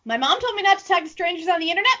My mom told me not to talk to strangers on the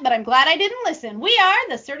internet, but I'm glad I didn't listen. We are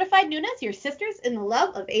the Certified Nunas, your sisters in the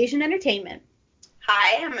love of Asian entertainment.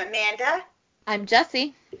 Hi, I'm Amanda. I'm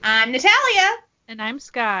Jessie. I'm Natalia. And I'm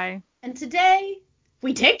Sky. And today,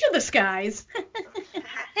 we take to the skies.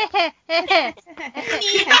 Snapper.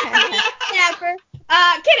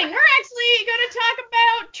 Kidding. We're actually going to talk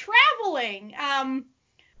about traveling.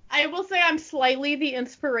 I will say I'm slightly the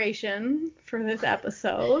inspiration for this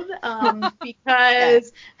episode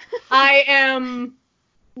because I am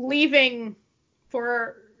leaving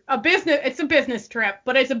for a business. It's a business trip,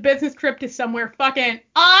 but it's a business trip to somewhere fucking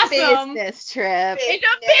awesome. Business trip. It's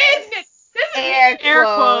a business. This is Air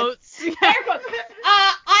quotes. Air quotes.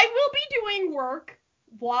 I will be doing work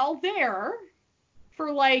while there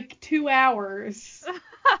for like 2 hours.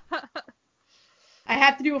 I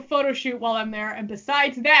have to do a photo shoot while I'm there, and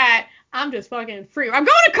besides that, I'm just fucking free. I'm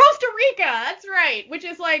going to Costa Rica, that's right, which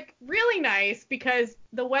is like really nice because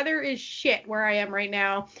the weather is shit where I am right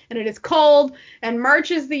now, and it is cold, and March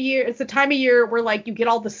is it's the time of year where like you get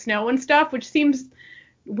all the snow and stuff, which seems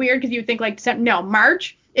weird because you would think like December. No,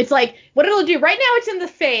 March, it's like, what it'll do, right now it's in the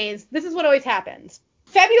phase, this is what always happens.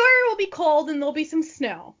 February will be cold and there'll be some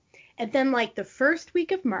snow, and then like the first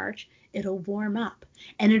week of March, it'll warm up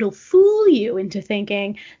and it'll fool you into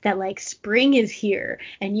thinking that like spring is here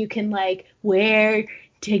and you can like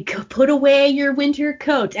put away your winter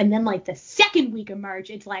coat. And then like the second week of March,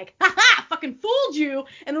 it's like, haha, fucking fooled you.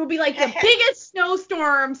 And it'll be like the biggest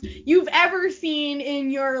snowstorms you've ever seen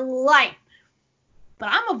in your life. But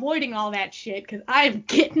I'm avoiding all that shit because I'm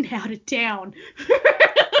getting out of town.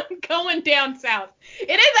 Going down south.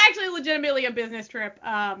 It is actually legitimately a business trip.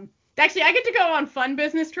 Actually, I get to go on fun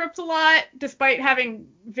business trips a lot, despite having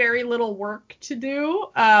very little work to do.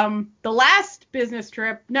 The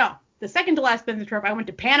second to last business trip, I went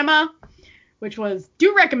to Panama, which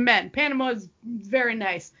do recommend. Panama is very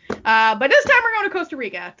nice. But this time we're going to Costa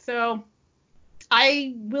Rica, so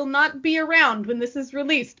I will not be around when this is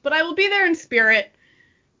released, but I will be there in spirit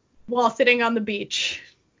while sitting on the beach.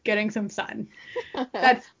 Getting some sun.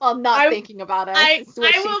 That's thinking about it. Is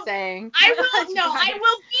what she's saying. I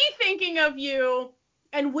will be thinking of you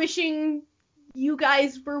and wishing you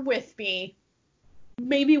guys were with me.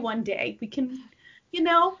 Maybe one day we can,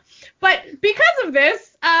 But because of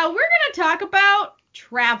this, we're gonna talk about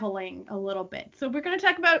traveling a little bit. So we're gonna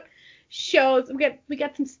talk about shows. We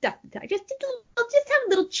got some stuff to talk. Just have a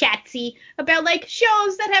little chatsy about like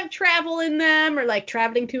shows that have travel in them, or like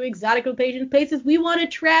traveling to exotic places we want to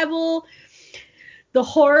travel. The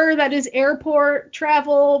horror that is airport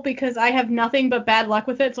travel, because I have nothing but bad luck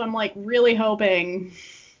with it. So I'm like really hoping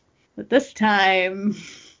that this time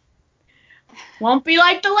won't be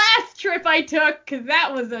like the last trip I took, because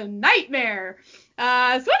that was a nightmare. So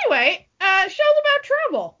anyway, shows about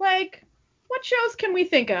travel. Like, what shows can we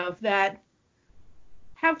think of that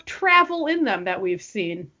have travel in them that we've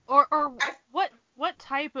seen? Or what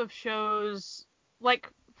type of shows, like,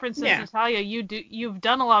 for instance, Natalia, you've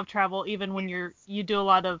done a lot of travel even when you do a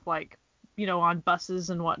lot of like, on buses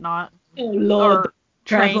and whatnot. Oh Lord. Or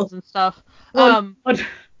trains and stuff. So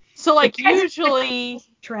like usually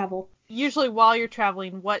while you're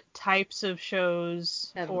traveling, what types of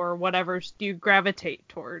shows or whatever do you gravitate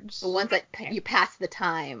towards? The ones that you pass the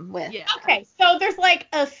time with. Yeah. Okay, so there's like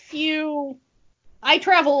a few. I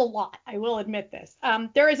travel a lot, I will admit this.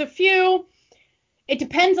 There is a few. It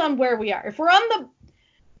depends on where we are. If we're on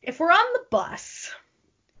the bus,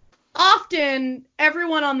 often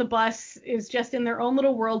everyone on the bus is just in their own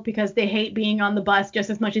little world because they hate being on the bus just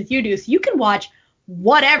as much as you do. So you can watch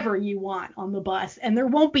whatever you want on the bus, and there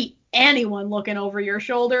won't be anyone looking over your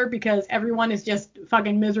shoulder because everyone is just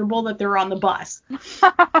fucking miserable that they're on the bus.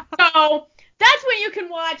 So that's when you can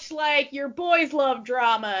watch like your boys love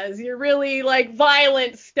dramas, your really like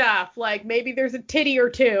violent stuff, like maybe there's a titty or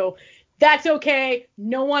two. That's okay.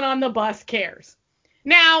 No one on the bus cares.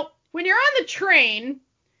 Now, when you're on the train,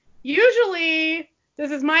 usually,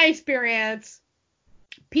 this is my experience,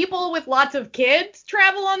 people with lots of kids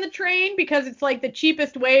travel on the train because it's like the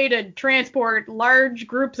cheapest way to transport large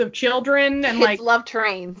groups of children, and kids love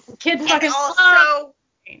trains. Kids and fucking also love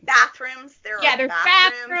bathrooms. There are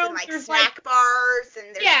bathrooms and like snack bars,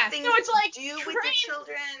 and there's things so it's like to do with the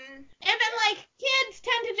children. And then like kids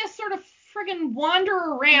tend to just sort of friggin' wander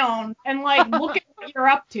around and like look at what you're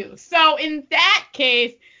up to. So in that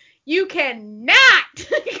case, you cannot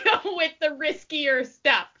go with the riskier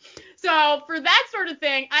stuff. So for that sort of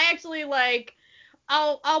thing, I actually like,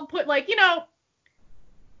 I'll put like,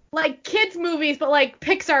 like kids movies, but like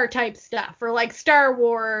Pixar type stuff, or like Star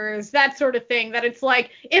Wars, that sort of thing, that it's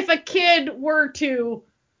like, if a kid were to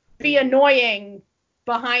be annoying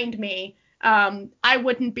behind me, I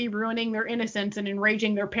wouldn't be ruining their innocence and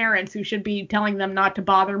enraging their parents who should be telling them not to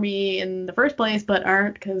bother me in the first place, but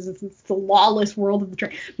aren't, because it's the lawless world of the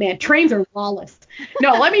train. Man, trains are lawless.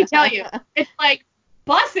 No, let me tell you, it's like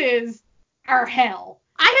buses are hell.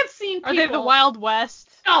 I have seen people. Are they the Wild West?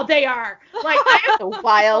 Oh, they are. Like, I have the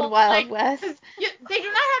Wild West. They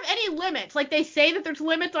do not have any limits. Like, they say that there's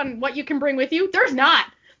limits on what you can bring with you. There's not.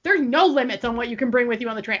 There's no limits on what you can bring with you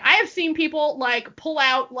on the train. I have seen people, like, pull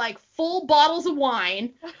out, like, full bottles of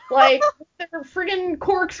wine, like, with their friggin'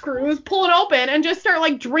 corkscrews, pull it open, and just start,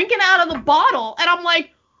 like, drinking out of the bottle. And I'm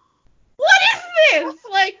like, what is this?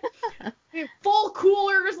 Like, full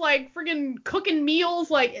coolers, like, friggin' cooking meals.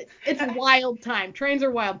 Like, it's a wild time. Trains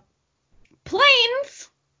are wild. Planes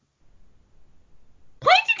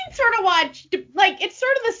you can sort of watch, like, it's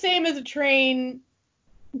sort of the same as a train,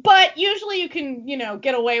 but usually you can,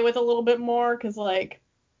 get away with a little bit more, because, like,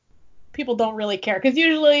 people don't really care. Because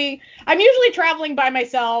I'm usually traveling by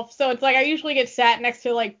myself, so it's like I usually get sat next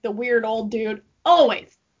to, like, the weird old dude.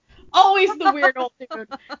 Always the weird old dude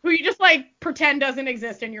who you just, like, pretend doesn't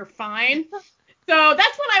exist and you're fine. So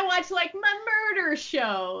that's when I watch, like, my murder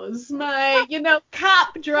shows, my,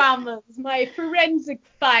 cop dramas, my forensic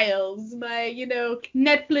files, my,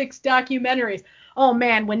 Netflix documentaries. Oh,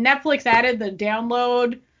 man, when Netflix added the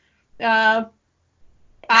download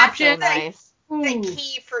option. So nice. The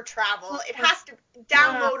key for travel. It has to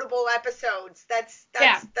downloadable episodes. That's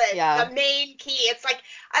the main key. It's like,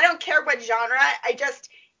 I don't care what genre.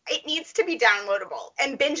 It needs to be downloadable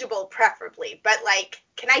and bingeable preferably. But, like,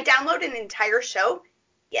 can I download an entire show?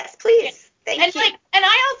 Yes, please. Thank you. And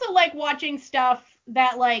I also like watching stuff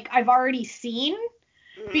that, like, I've already seen.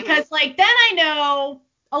 Mm-hmm. Because, like, then I know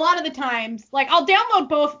a lot of the times, like, I'll download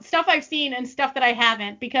both stuff I've seen and stuff that I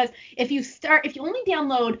haven't. Because if you only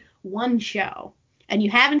download one show and you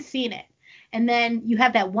haven't seen it, and then you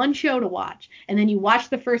have that one show to watch, and then you watch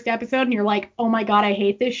the first episode and you're like, oh my god, I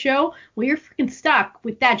hate this show. Well, you're freaking stuck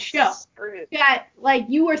with that show.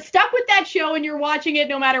 You are stuck with that show and you're watching it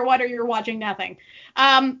no matter what, or you're watching nothing.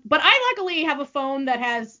 But I luckily have a phone that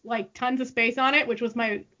has, like, tons of space on it, which was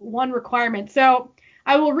my one requirement. So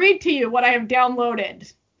I will read to you what I have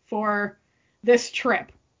downloaded for this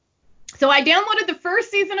trip. So I downloaded the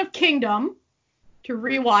first season of Kingdom to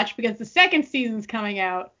rewatch because the second season's coming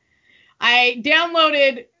out. I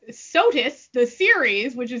downloaded SOTUS, the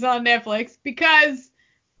series, which is on Netflix, because,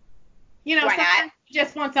 sometimes you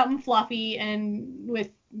just want something fluffy and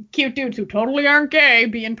with cute dudes who totally aren't gay,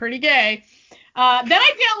 being pretty gay. Then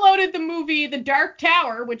I downloaded the movie The Dark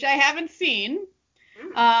Tower, which I haven't seen.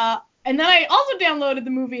 And then I also downloaded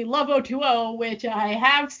the movie Love 020, which I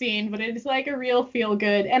have seen, but it is, like, a real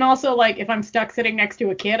feel-good. And also, like, if I'm stuck sitting next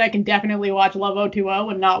to a kid, I can definitely watch Love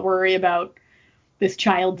 020 and not worry about this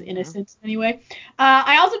child's innocence anyway.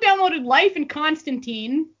 I also downloaded Life and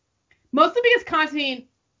Constantine, mostly because Constantine,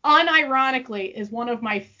 unironically, is one of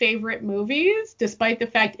my favorite movies, despite the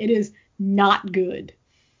fact it is not good.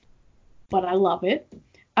 But I love it.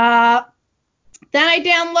 Then I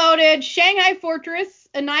downloaded Shanghai Fortress,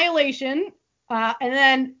 Annihilation, and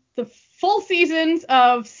then the full seasons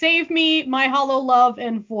of Save Me, My Hollow Love,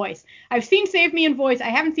 and Voice. I've seen Save Me and Voice. I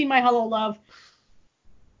haven't seen My Hollow Love.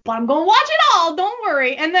 But I'm going to watch it all, don't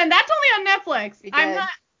worry. And then that's only on Netflix.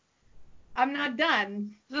 I'm not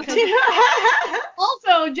done.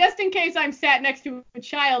 Also, just in case I'm sat next to a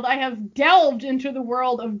child, I have delved into the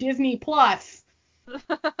world of Disney Plus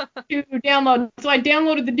to download. So I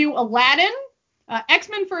downloaded the new Aladdin,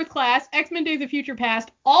 X-Men First Class, X-Men Days of Future Past,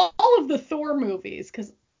 all of the Thor movies,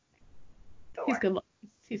 because he's good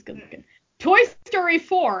looking. Toy Story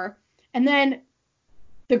 4, and then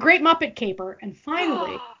The Great Muppet Caper, and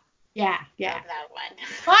finally, love that one.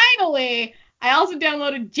 Finally, I also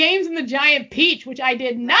downloaded James and the Giant Peach, which I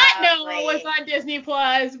did not know was on Disney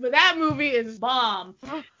Plus, but that movie is bomb.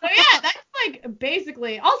 So yeah, that's, like,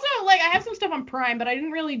 basically. Also, like, I have some stuff on Prime, but I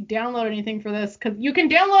didn't really download anything for this, because you can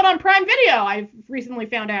download on Prime Video, I've recently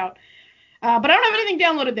found out. But I don't have anything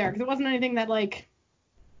downloaded there, because it wasn't anything that, like,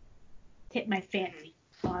 hit my fancy.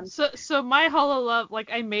 So My Hollow Love,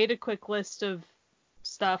 like, I made a quick list of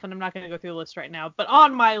stuff, and I'm not going to go through the list right now, but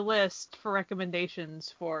on my list for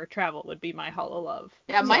recommendations for travel would be My Hollow Love.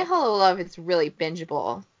 Yeah, My Hollow Love is really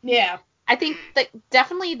bingeable. Yeah. I think that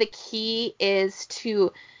definitely the key is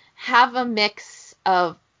to have a mix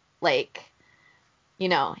of, like,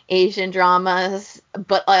 Asian dramas,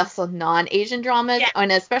 but also non-Asian dramas,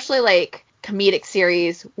 and especially, like, comedic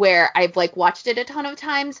series where I've, like, watched it a ton of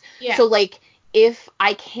times. Yeah. So, like, if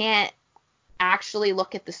I can't actually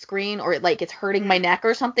look at the screen or like it's hurting my neck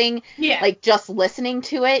or something, like just listening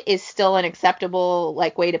to it is still an acceptable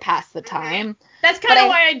like way to pass the time. That's kind of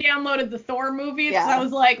why I downloaded the Thor movies. Yeah. I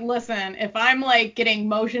was like, listen, if I'm like getting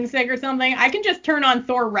motion sick or something, I can just turn on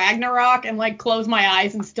Thor Ragnarok and like close my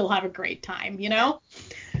eyes and still have a great time, you know?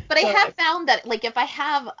 But I have found that like if I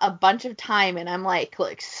have a bunch of time and I'm like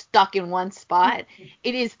stuck in one spot,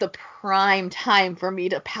 it is the prime time for me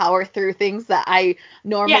to power through things that I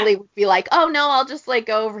normally would be like, oh no, I'll just like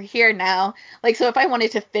go over here now. Like, so if I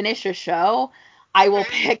wanted to finish a show, I will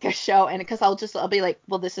pick a show, and because I'll be like,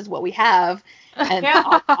 well, this is what we have, and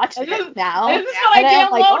I'll watch it now. This is what I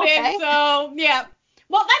downloaded, like, okay. So yeah.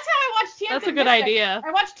 Well, that's how I watched Tiance. That's a good idea.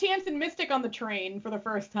 I watched Tiance and Mystic on the train for the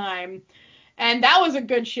first time, and that was a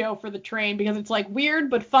good show for the train because it's like weird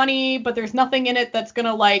but funny, but there's nothing in it that's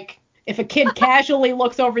gonna like, if a kid casually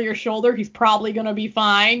looks over your shoulder, he's probably gonna be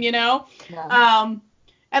fine, you know. Yeah.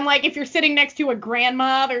 And like if you're sitting next to a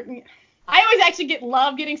grandma, I always actually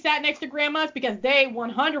love getting sat next to grandmas because they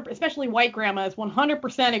 100%, especially white grandmas,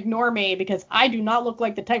 100% ignore me because I do not look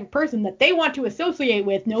like the type of person that they want to associate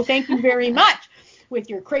with. No, thank you very much with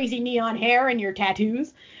your crazy neon hair and your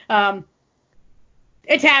tattoos.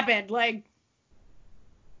 It's happened, like,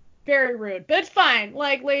 very rude, but it's fine.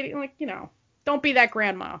 Like, lady, like, you know, don't be that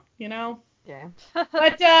grandma, you know? Yeah.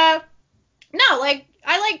 But, no, like,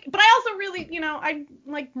 but I also really, you know, I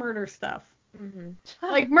like murder stuff. Mm-hmm.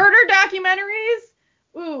 Like murder documentaries,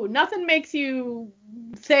 ooh, nothing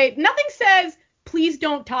says, please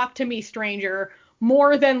don't talk to me, stranger,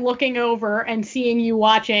 more than looking over and seeing you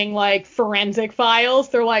watching like Forensic Files.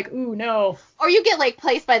 They're like, ooh, no. Or you get like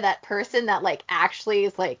placed by that person that like actually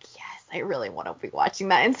is like, yes, I really want to be watching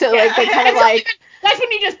that. And so like they kind of like that's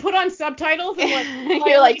when you just put on subtitles and like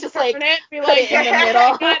you're like just like it, be put like, it in the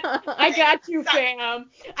middle. I got you, fam.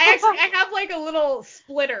 I have like a little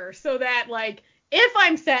splitter so that like if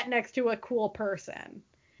I'm sat next to a cool person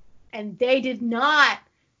and they did not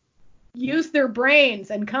use their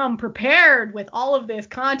brains and come prepared with all of this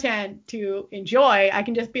content to enjoy, I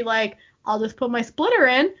can just be like, I'll just put my splitter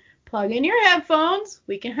in, plug in your headphones,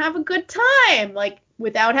 we can have a good time, like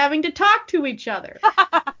without having to talk to each other.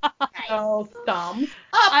 So thumbs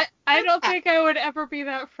up. I don't think I would ever be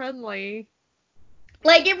that friendly.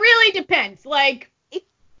 Like it really depends. Like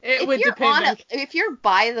it would depend. If you're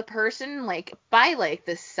by the person, like by like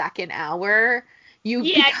the second hour, you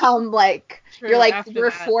become like you're like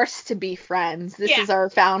we're forced to be friends. This is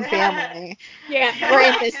our found family. We're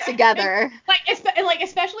in this together. Like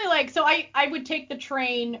especially like so I would take the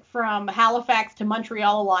train from Halifax to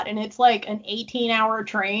Montreal a lot, and it's like an 18-hour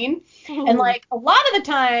train. And like a lot of the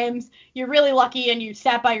times you're really lucky and you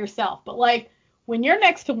sat by yourself, but like when you're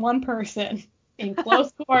next to one person in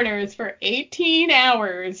close quarters for 18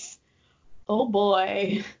 hours, oh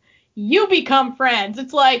boy. You become friends.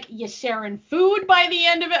 It's like you're sharing food by the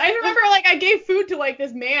end of it. I remember like I gave food to like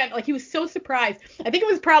this man. Like he was so surprised. I think it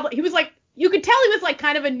was probably, he was like, you could tell he was like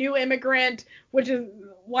kind of a new immigrant, which is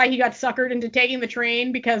why he got suckered into taking the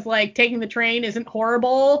train, because like taking the train isn't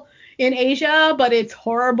horrible in Asia, but it's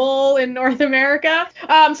horrible in North America.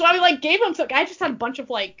 So I like gave him some, I just had a bunch of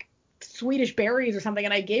like Swedish berries or something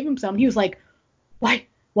and I gave him some. He was like, why?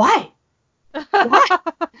 What? And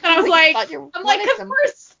I was like, because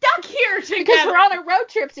we're stuck here together. Because we're on a road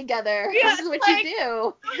trip together. Yeah, this is what like, you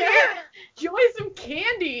do. Enjoy some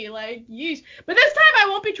candy, like yeesh. But this time I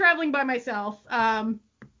won't be traveling by myself. I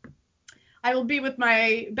will be with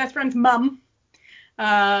my best friend's mom,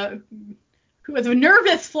 who is a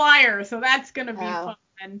nervous flyer, so that's gonna be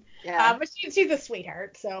fun. Yeah. But she's a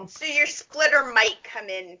sweetheart, so. So your splitter might come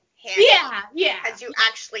in handy. Yeah. Because you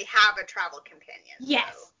actually have a travel companion.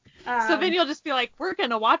 Yes. So. So then you'll just be like, we're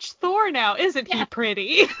going to watch Thor now. Isn't he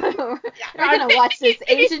pretty? We're going to watch this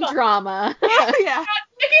Asian drama. Yeah.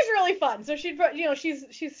 Nikki's really fun. So she's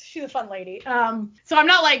a fun lady. So I'm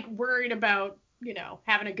not like worried about,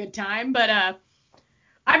 having a good time, but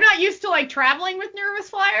I'm not used to like traveling with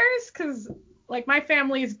nervous flyers because like my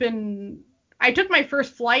family's I took my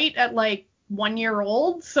first flight at like 1 year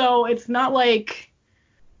old. So it's not like,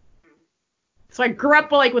 so I grew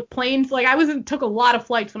up like with planes. Like I took a lot of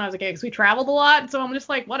flights when I was a kid because we traveled a lot. So I'm just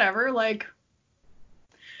like, whatever, like,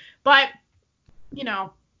 but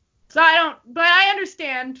so I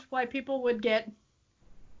understand why people would get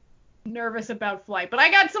nervous about flight. But I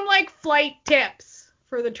got some like flight tips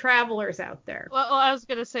for the travelers out there. Well, I was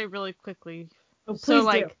going to say really quickly. Oh, please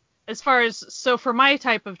do. As far as, for my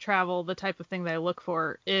type of travel, the type of thing that I look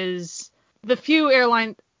for is the few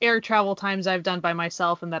air travel times I've done by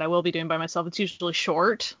myself and that I will be doing by myself, it's usually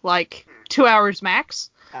short, like 2 hours max.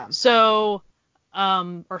 So,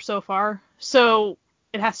 or so far. So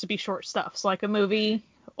it has to be short stuff. So like a movie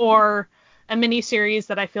or a mini series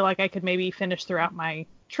that I feel like I could maybe finish throughout my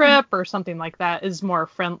trip or something like that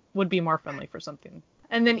would be more friendly for something.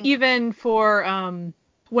 And then even for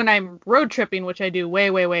when I'm road tripping, which I do way,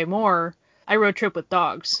 way, way more, I road trip with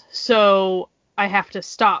dogs. So I have to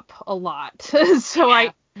stop a lot. So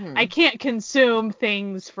I can't consume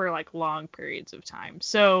things for like long periods of time.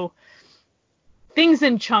 So things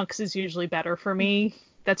in chunks is usually better for me.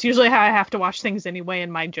 That's usually how I have to watch things anyway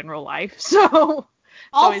in my general life. So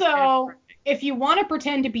also, if you want to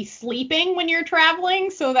pretend to be sleeping when you're traveling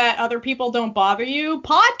so that other people don't bother you,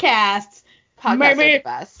 podcasts maybe are the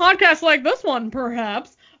best. Podcasts like this one,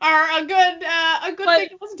 perhaps, are a good thing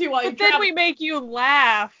to listen to while you travel. Then we make you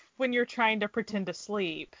laugh when you're trying to pretend to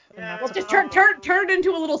sleep. Yeah. Well, just turn it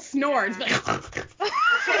into a little snore. It's like,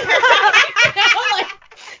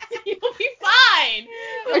 you'll be fine.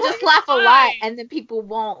 Or just laugh a lot, and then people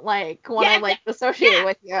won't want to associate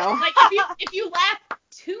with you. Like if you laugh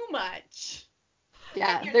too much.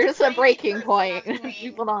 Yeah, there's a breaking point.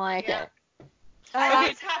 People don't like it.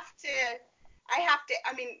 I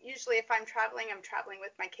mean, usually if I'm traveling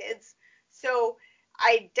with my kids. So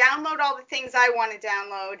I download all the things I want to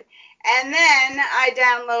download, and then I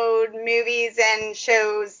download movies and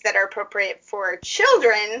shows that are appropriate for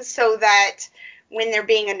children so that when they're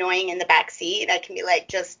being annoying in the back seat, I can be like,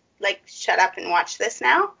 just like, shut up and watch this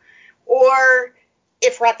now. Or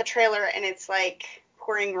if we're at the trailer and it's like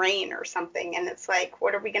pouring rain or something, and it's like,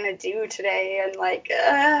 what are we going to do today? And like,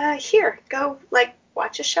 here, go, like,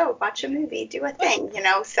 watch a show, watch a movie, do a thing,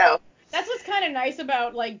 so. That's what's kind of nice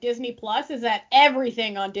about, like, Disney Plus is that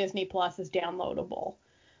everything on Disney Plus is downloadable.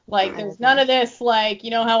 Like, there's none of this, like,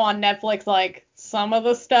 you know how on Netflix, like, some of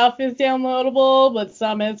the stuff is downloadable, but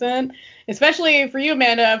some isn't? Especially for you,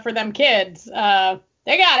 Amanda, for them kids. They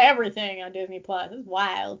got everything on Disney Plus. It's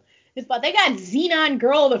wild. But they got Xenon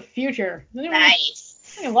Girl of the Future.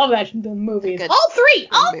 Nice. I love that movies. All three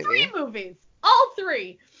movies. All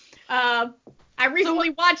three. I recently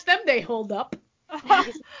watched them. They hold up.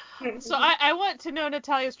 So I want to know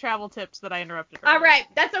Natalia's travel tips that I interrupted earlier. All right,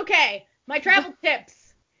 that's okay. My travel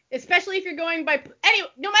tips, especially if you're going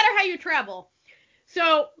no matter how you travel.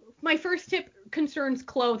 So my first tip concerns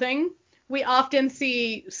clothing. We often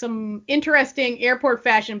see some interesting airport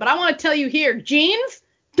fashion, but I want to tell you here, jeans,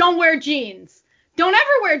 don't wear jeans. Don't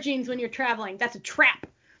ever wear jeans when you're traveling. That's a trap.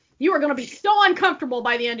 You are going to be so uncomfortable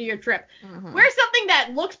by the end of your trip. Mm-hmm. Wear something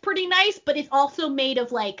that looks pretty nice, but it's also made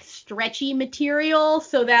of, like, stretchy material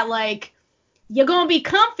so that, like, you're going to be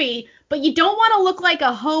comfy, but you don't want to look like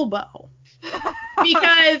a hobo.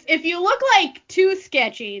 Because if you look, like, too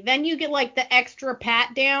sketchy, then you get, like, the extra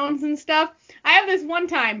pat-downs and stuff. I have this one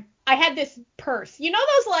time, I had this purse. You know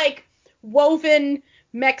those, like, woven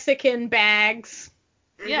Mexican bags?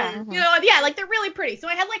 Yeah. Mm-hmm. Like, they're really pretty. So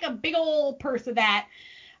I had, like, a big old purse of that.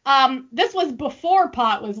 This was before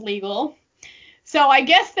pot was legal. So I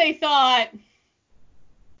guess they thought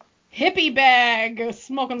hippie bag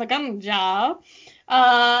smoking the ganja.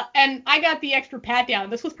 And I got the extra pat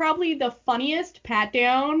down. This was probably the funniest pat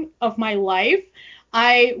down of my life.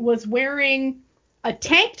 I was wearing a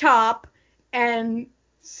tank top and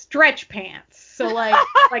stretch pants. So like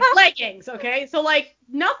leggings, okay? So like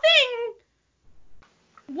nothing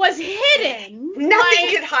was hidden. Nothing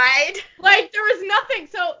could hide. Like, there was nothing.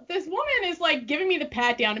 So this woman is, like, giving me the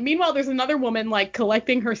pat down. And meanwhile, there's another woman, like,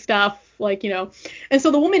 collecting her stuff, like, And so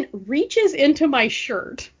the woman reaches into my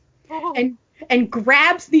shirt and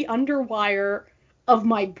grabs the underwire of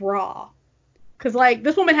my bra. Because, like,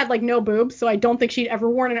 this woman had, like, no boobs, so I don't think she'd ever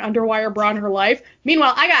worn an underwire bra in her life.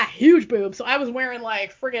 Meanwhile, I got huge boobs, so I was wearing,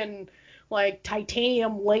 like, friggin', like,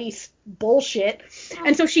 titanium lace bullshit.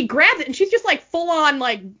 And so she grabs it, and she's just, like, full on,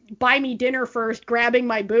 like, buy me dinner first, grabbing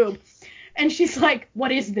my boob. And she's like,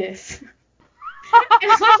 what is this? And I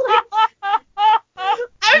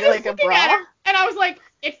was just looking at her, and I was like,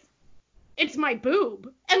 it's my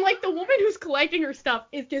boob. And, like, the woman who's collecting her stuff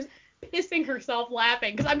is just pissing herself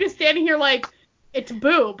laughing, because I'm just standing here like, it's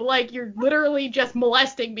boob. Like, you're literally just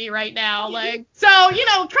molesting me right now. Like, so, try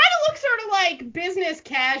to look sort of like business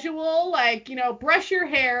casual, like, brush your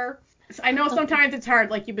hair. I know sometimes it's hard,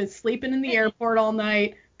 like, you've been sleeping in the airport all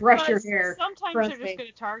night, brush your hair. Sometimes they're just going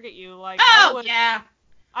to target you. Like, yeah.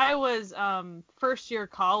 I was first year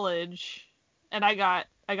college, and I got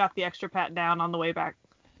the extra pat down on the way back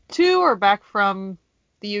from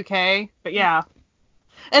the UK. But yeah.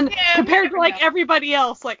 And compared to, like, everybody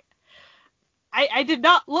else, like, I did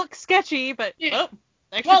not look sketchy, but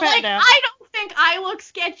extra pat down. I don't think I look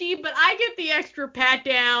sketchy, but I get the extra pat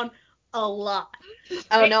down a lot.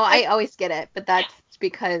 Oh, no, I always get it, but that's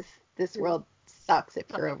because this world sucks if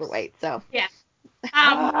you're overweight, so. Yeah.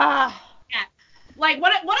 Yeah. Like,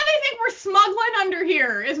 what do they think we're smuggling under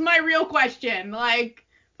here is my real question. Like,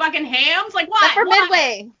 fucking hams? Like, what? Except for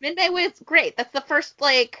Midway. Midway was great. That's the first,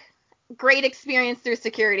 like, great experience through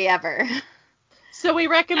security ever. So we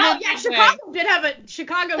recommend. Oh yeah, Chicago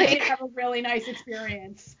did have a really nice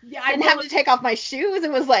experience. Yeah, I didn't have to take off my shoes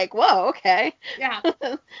and was like, whoa, okay. Yeah. This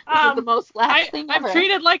is the most lax thing ever. I'm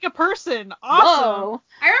treated like a person. Awesome. Whoa.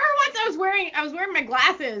 I remember once I was wearing my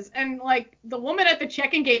glasses, and like the woman at the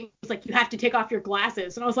check-in gate was like, "You have to take off your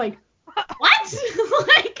glasses," and I was like, "What?"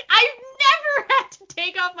 Like, I've never had to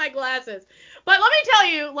take off my glasses. But let me tell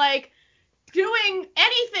you, like, doing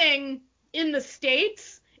anything in the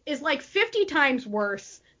States is like 50 times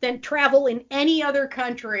worse than travel in any other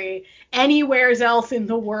country anywhere else in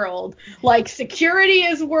the world. Like, security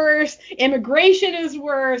is worse, immigration is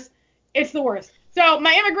worse. It's the worst. So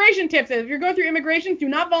my immigration tips is, if you're going through immigration, do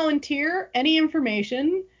not volunteer any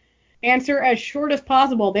information. Answer as short as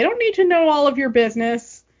possible. They don't need to know all of your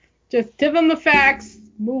business. Just give them the facts.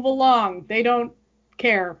 Move along. They don't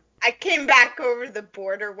care. I came back over the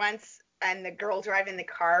border once, and the girl driving the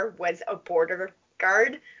car was a border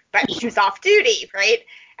guard, but she was off duty, right?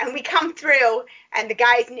 And we come through, and the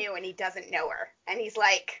guy's new, and he doesn't know her. And he's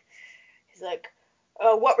like,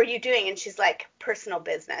 "Oh, what were you doing?" And she's like, "Personal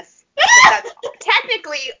business." That's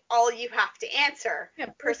technically all you have to answer.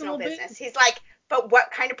 Yeah, personal business. He's like, "But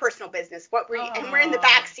what kind of personal business? What were you?" And we're in the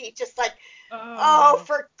back seat, just like, oh,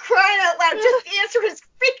 for crying out loud, just answer his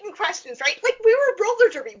freaking questions, right? Like, we were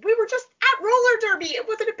roller derby. We were just at roller derby. It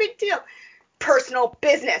wasn't a big deal. Personal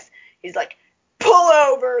business. He's like, pull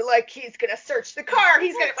over, like he's gonna search the car.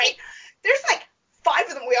 He's gonna wait. There's like 5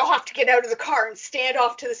 of them. We all have to get out of the car and stand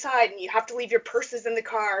off to the side, and you have to leave your purses in the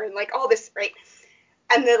car, and like all this, right?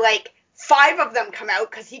 And the like 5 of them come out,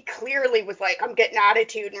 because he clearly was like, I'm getting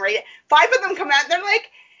attitude, and right, 5 of them come out, and they're like,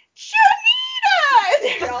 Janita! And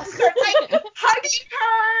they all start like hugging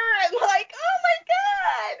her, and like, oh my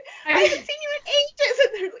god, I haven't seen you in ages.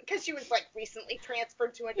 And they're, because she was like recently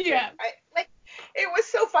transferred to a different, like, it was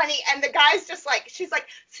so funny. And the guy's just like, she's like,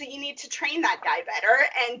 so you need to train that guy better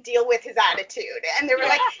and deal with his attitude. And they were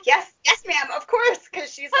like, yes, ma'am, of course,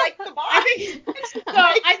 because she's like the boss.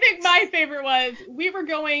 I think my favorite was, we were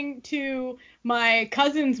going to my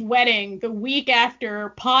cousin's wedding the week after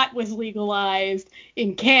pot was legalized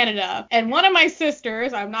in Canada. And one of my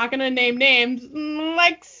sisters, I'm not going to name names,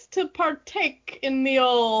 likes to partake in the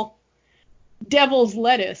old devil's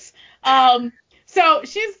lettuce. So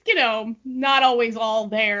she's, not always all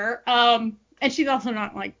there. And she's also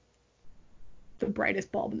not like the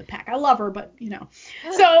brightest bulb in the pack. I love her, but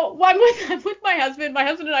So I'm with my husband. My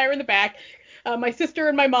husband and I are in the back. My sister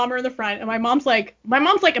and my mom are in the front, and my mom's like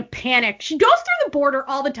a panic. She goes through the border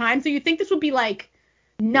all the time, so you'd think this would be like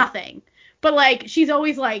nothing. But like, she's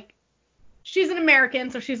always like, she's an American,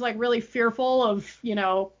 so she's like really fearful of,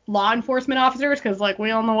 law enforcement officers, because like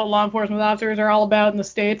we all know what law enforcement officers are all about in the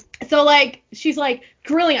States. So like, she's like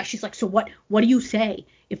grilling us. She's like, so what do you say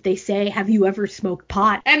if they say, have you ever smoked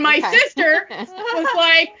pot? And my sister was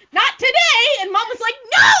like, not today. And mom was like,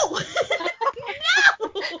 no,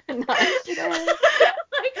 no, Not today.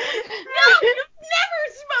 like, no, you've never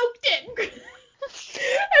smoked it.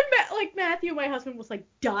 And Matthew, my husband, was like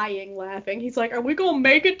dying laughing. He's like, are we gonna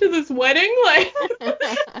make it to this wedding? Like, one of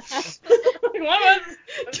us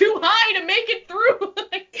too high to make it through.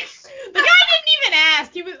 Like, the guy didn't even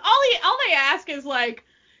ask. He was all they ask is like,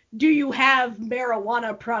 do you have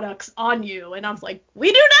marijuana products on you? And I was like,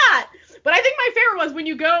 we do not. But I think my favorite was when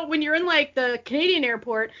you're in like the Canadian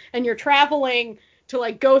airport and you're traveling to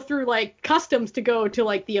like go through like customs to go to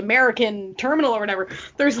like the American terminal or whatever.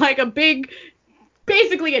 There's like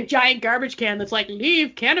basically a giant garbage can that's like,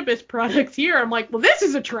 leave cannabis products here. I'm like, well, this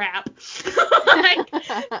is a trap. Like,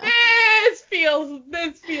 this feels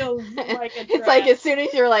like a trap. It's like, as soon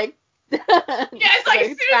as you're like, yeah, it's like,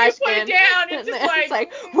 as soon as you put it down, it's just it's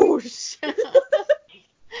like whoosh.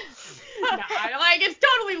 Nah, like, it's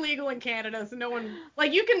totally legal in Canada, so no one,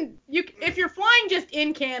 like, you can if you're flying just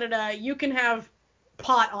in Canada, you can have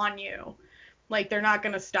pot on you. Like, they're not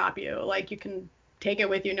gonna stop you. Like, you can take it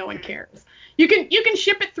with you, no one cares. You can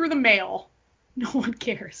ship it through the mail. No one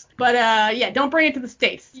cares. But don't bring it to the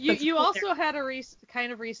States. You also had a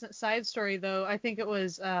recent side story, though. I think it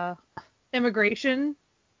was immigration.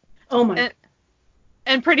 Oh my.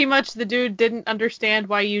 And pretty much the dude didn't understand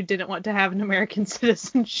why you didn't want to have an American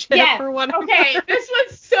citizenship or whatever. Okay, this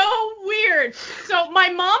was so weird. So my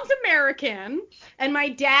mom's American, and my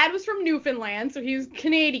dad was from Newfoundland, so he was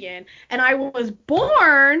Canadian. And I was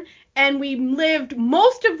born, and we lived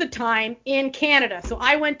most of the time in Canada. So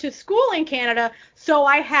I went to school in Canada, so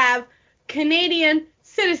I have Canadian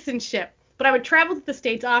citizenship. but I would travel to the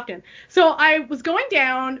States often. So I was going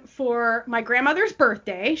down for my grandmother's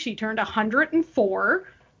birthday. She turned 104.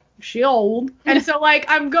 She old. And so like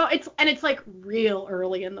it's like real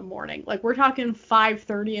early in the morning. Like we're talking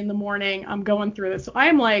 5:30 in the morning. I'm going through this. So I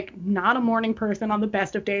am like not a morning person on the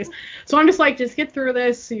best of days. So I'm just like, just get through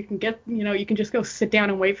this so you can get, you can just go sit down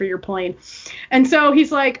and wait for your plane. And so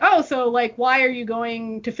he's like, oh, so like, why are you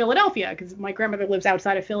going to Philadelphia? Because my grandmother lives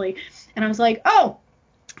outside of Philly. And I was like, oh,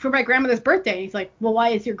 for my grandmother's birthday. And he's like, well, why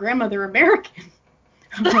is your grandmother American?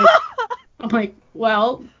 I'm like,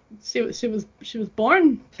 well, she was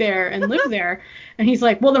born there and lived there. And he's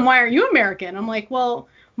like, well, then why aren't you American? I'm like, well,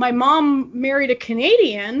 my mom married a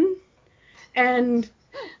Canadian and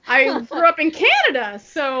I grew up in Canada,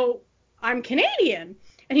 so I'm Canadian.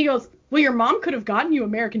 And he goes, well, your mom could have gotten you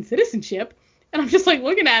American citizenship. And I'm just like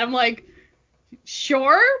looking at him like,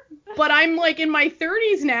 sure, but I'm like in my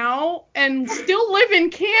 30s now and still live in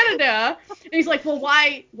Canada. And he's like, well,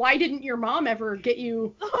 why didn't your mom ever get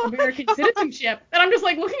you American citizenship? And I'm just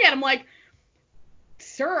like looking at him like,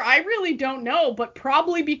 sir, I really don't know, but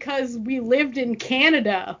probably because we lived in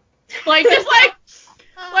Canada. Like, just like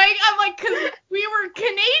I'm like, because we were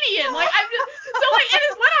Canadian. Like, I'm just, so like, and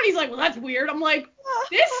his went on, he's like, well, that's weird. I'm like,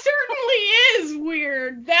 this certainly is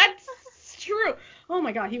weird. That's true. Oh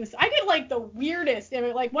my God, I get like the weirdest. I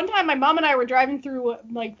mean, like one time my mom and I were driving through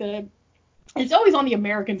like it's always on the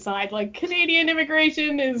American side. Like Canadian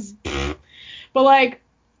immigration is, but like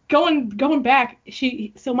going back,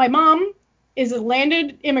 so my mom is a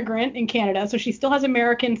landed immigrant in Canada, so she still has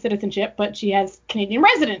American citizenship, but she has Canadian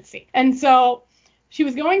residency. And so she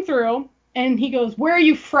was going through, and he goes, where are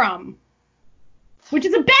you from? Which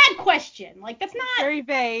is a bad question. Like, that's not... Very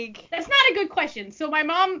vague. That's not a good question. So my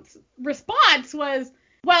mom's response was,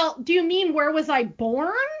 well, do you mean where was I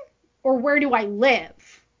born? Or where do I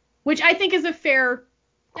live? Which I think is a fair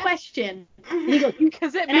question. And he goes,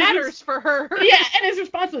 because it matters for her. Yeah, and his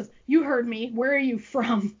response was, you heard me. Where are you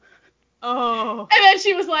from? Oh. And then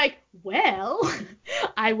she was like, well,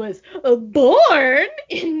 I was born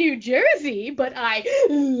in New Jersey, but I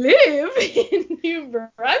live in New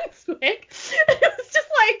Brunswick. It was just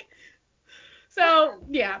like, so,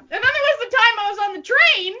 yeah. And then there was the time I was on the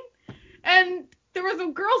train, and there was a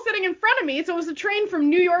girl sitting in front of me. So it was a train from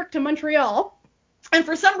New York to Montreal. And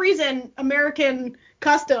for some reason, American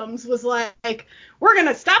Customs was like, we're going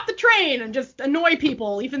to stop the train and just annoy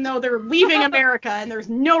people, even though they're leaving America and there's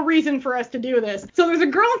no reason for us to do this. So there's a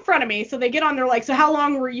girl in front of me. So they get on, they're like, so how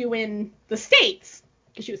long were you in the States?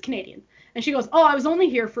 Because she was Canadian. And she goes, oh, I was only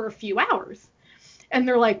here for a few hours. And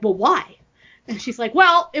they're like, well, why? And she's like,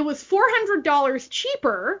 well, it was $400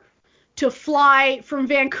 cheaper to fly from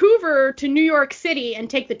Vancouver to New York City and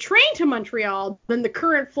take the train to Montreal than the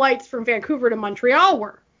current flights from Vancouver to Montreal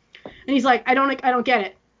were. And he's like, I don't get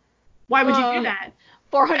it. Why would you do that?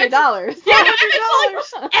 $400. Yeah,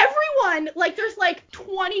 $400. Like, everyone, like, there's like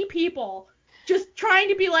 20 people just trying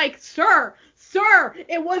to be like, sir,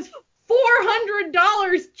 it was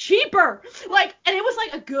 $400 cheaper. Like, and it was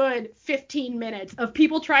like a good 15 minutes of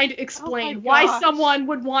people trying to explain why someone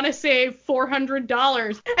would want to save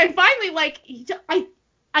 $400. And finally, like,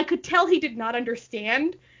 I could tell he did not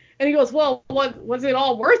understand. And he goes, well, was it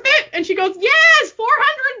all worth it? And she goes, yes, $400.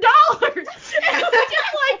 And it was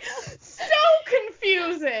just like so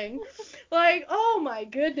confusing. Like, oh my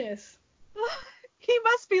goodness. He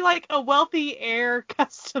must be like a wealthy air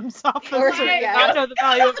customs officer. Right, yeah. Not know the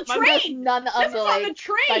value of money. None of this the is like on the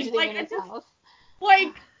train. Like, it's just,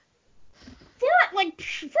 like $400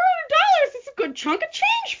 is a good chunk of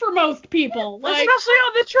change for most people. Like, especially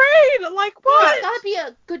on the train. Like, what? It's gotta be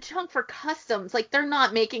a good chunk for customs. Like, they're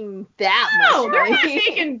not making that much. No, they're not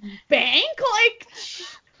making bank. Like,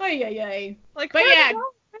 ay. Like, but yeah,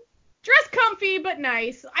 dress comfy but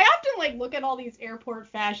nice. I often like look at all these airport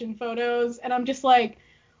fashion photos and I'm just like,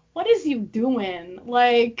 what is you doing?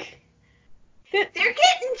 Like, they're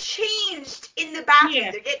getting changed in the bathroom.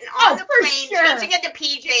 Yeah. They're getting on the plane, sure. changing into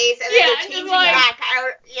PJs, and then they're changing back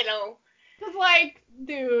out, you know. Cause like,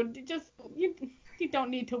 dude, just you don't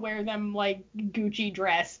need to wear them like Gucci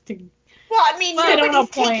dress to. Well, I mean, nobody's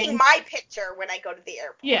taking my picture when I go to the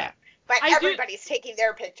airport. Yeah. But everybody's taking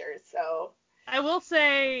their pictures, so. I will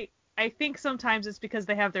say, I think sometimes it's because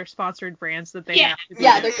they have their sponsored brands that they have to do.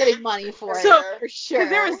 Yeah, they're getting money for it. So, for sure. Because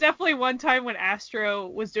there was definitely one time when Astro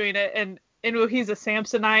was doing it, and he's a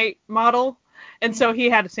Samsonite model, and so he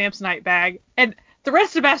had a Samsonite bag, and the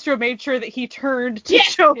rest of Astro made sure that he turned to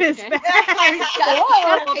show his bag.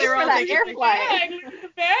 They're all taking the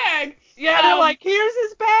bag. Yeah, they're like, here's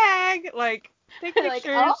his bag. Like, Take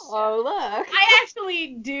pictures. Like, oh, look. I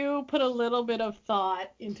actually do put a little bit of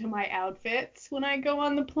thought into my outfits when I go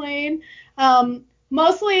on the plane.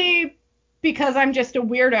 Mostly because I'm just a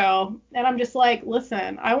weirdo, and I'm just like,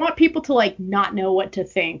 listen, I want people to, like, not know what to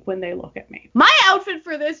think when they look at me. My outfit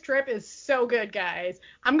for this trip is so good, guys.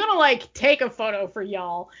 I'm gonna, like, take a photo for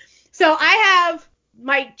y'all. So I have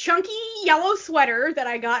my chunky yellow sweater that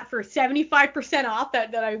I got for 75% off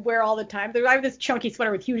that I wear all the time. I have this chunky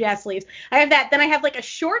sweater with huge ass sleeves. I have that. Then I have, like, a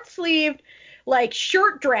short-sleeved, like,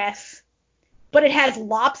 shirt dress, but it has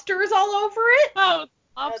lobsters all over it. Oh,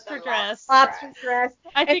 lobster dress. Lobster dress.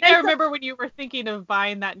 I think I remember when you were thinking of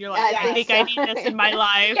buying that, and you're like, I think I need this in my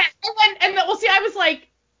life. Yeah, and well, see, I was like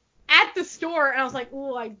at the store, and I was like,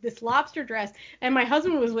 ooh, this lobster dress, and my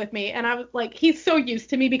husband was with me, and I was like, he's so used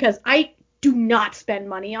to me because I do not spend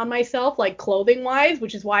money on myself, like clothing wise,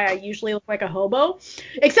 which is why I usually look like a hobo,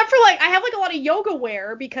 except for like I have like a lot of yoga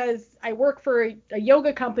wear because I work for a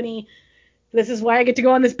yoga company. This is why I get to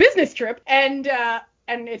go on this business trip, and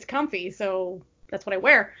it's comfy, so that's what I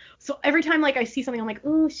wear. So every time like I see something, I'm like,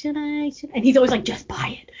 oh, should I? And he's always like, just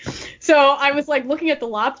buy it. So I was like looking at the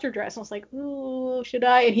lobster dress, and I was like, oh, should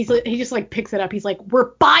I? And he just like picks it up. He's like, we're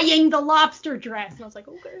buying the lobster dress, and I was like,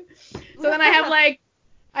 okay. So then I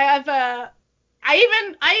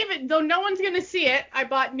even though no one's gonna see it, I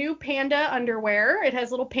bought new panda underwear. It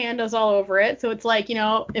has little pandas all over it, so it's like, you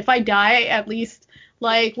know, if I die, at least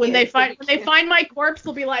like when they find my corpse,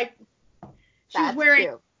 they'll be like, she's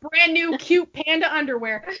wearing brand new cute panda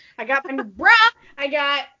underwear. I got my new bra. I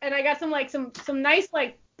got some nice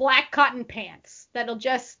like black cotton pants that'll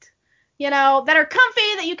just, you know, that are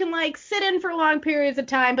comfy, that you can like sit in for long periods of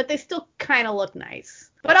time, but they still kind of look nice.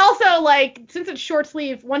 But also, like, since it's short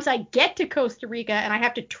sleeve, once I get to Costa Rica and I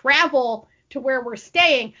have to travel to where we're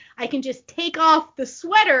staying, I can just take off the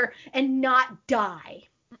sweater and not die.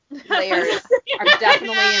 Layers are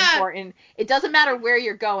definitely important. It doesn't matter where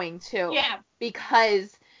you're going to. Yeah.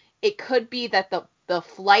 Because it could be that the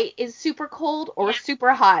flight is super cold or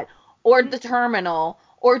super hot, or the terminal,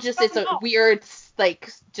 or just it's a weird,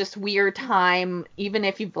 like, just weird time. Even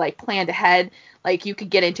if you've like planned ahead, like you could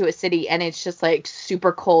get into a city and it's just like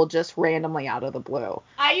super cold, just randomly out of the blue.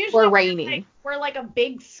 I usually or rainy. Wear like a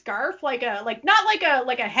big scarf, not like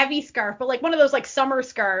a heavy scarf, but like one of those like summer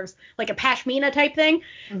scarves, like a pashmina type thing.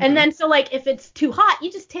 Mm-hmm. And then so like if it's too hot,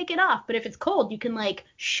 you just take it off. But if it's cold, you can like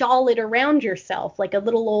shawl it around yourself like a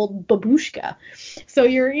little old babushka. So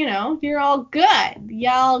you're all good.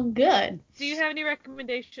 Y'all good. Do you have any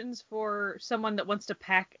recommendations for someone that wants to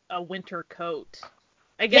pack a winter coat?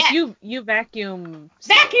 I guess you vacuum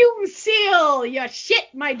seal. Yeah,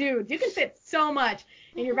 shit, my dudes. You can fit so much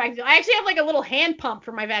in your vacuum seal. I actually have like a little hand pump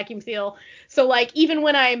for my vacuum seal. So like even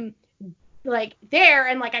when I'm like there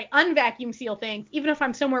and like I unvacuum seal things, even if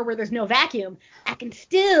I'm somewhere where there's no vacuum, I can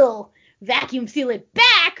still vacuum seal it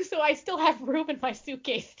back, so I still have room in my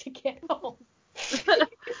suitcase to get home.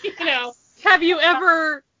 You know. Have you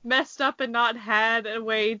ever messed up and not had a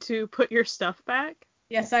way to put your stuff back?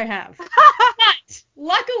 Yes, I have. But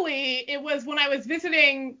luckily, it was when I was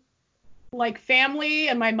visiting like family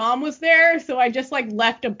and my mom was there, so I just like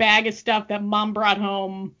left a bag of stuff that mom brought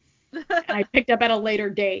home and I picked up at a later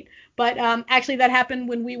date. But actually that happened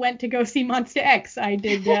when we went to go see Monster X. I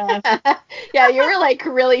did Yeah, you were like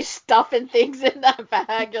really stuffing things in that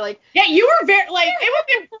bag. You're like, yeah, you were very like,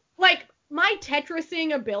 it was like my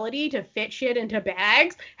Tetrising ability to fit shit into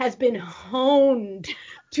bags has been honed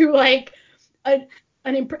to like and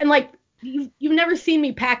like you've never seen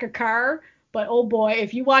me pack a car, but oh boy,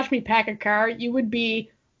 if you watch me pack a car, you would be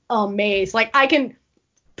amazed. Like I can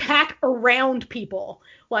pack around people,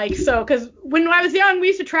 like, so because when I was young, we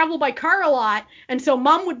used to travel by car a lot, and so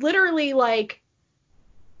mom would literally like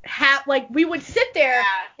have like we would sit there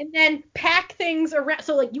and then pack things around,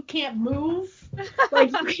 so like you can't move,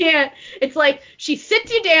 like you can't. It's like she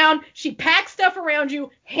sits you down, she packs stuff around you,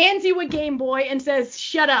 hands you a Game Boy, and says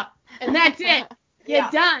shut up, and that's it. You're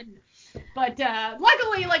done. But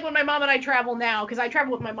luckily, like when my mom and I travel now, because I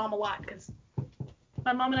travel with my mom a lot, because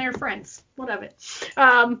my mom and I are friends. What of it?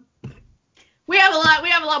 We have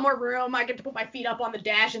a lot more room. I get to put my feet up on the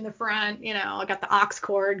dash in the front. You know, I got the aux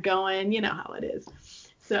cord going. You know how it is.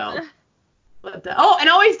 So, but and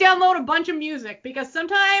always download a bunch of music, because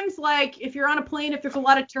sometimes, like, if you're on a plane, if there's a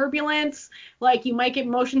lot of turbulence, like you might get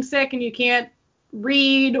motion sick and you can't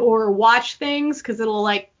read or watch things because it'll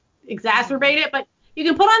like exacerbate it, but you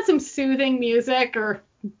can put on some soothing music or,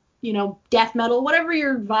 you know, death metal, whatever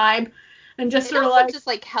your vibe, and just sort of like just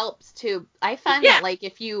like helps too. I find that like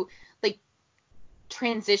if you like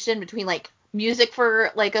transition between like music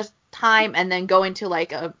for like a time and then go into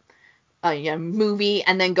like a movie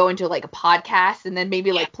and then go into like a podcast and then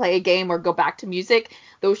maybe like play a game or go back to music,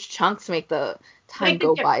 those chunks make the time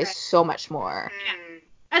go by so much more. Yeah.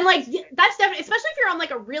 And like that's definitely, especially if you're on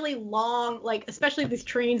like a really long, like especially these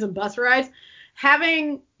trains and bus rides,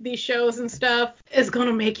 having these shows and stuff is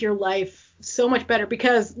gonna make your life so much better,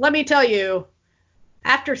 because let me tell you,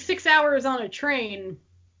 after 6 hours on a train,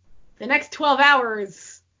 the next 12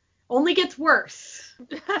 hours only gets worse.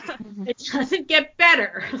 It doesn't get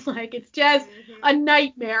better. Like, it's just a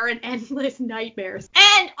nightmare, an endless nightmares.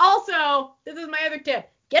 And also, this is my other tip,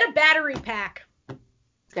 get a battery pack.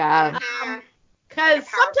 Yeah. Because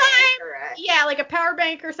sometimes, like a power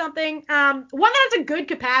bank or something. One that has a good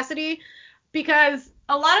capacity, because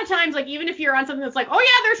a lot of times, like, even if you're on something that's like, oh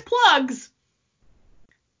yeah, there's plugs,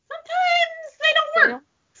 sometimes they don't work.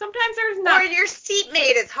 Sometimes there's not. Or your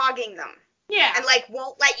seatmate is hogging them. Yeah. And, like,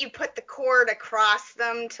 won't let you put the cord across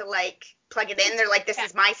them to, like, plug it in. They're like, this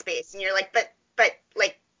is my space. And you're like, but,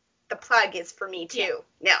 like, the plug is for me, too.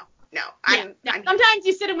 Yeah. No. I'm sometimes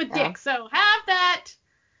you sit in with dicks, so have that,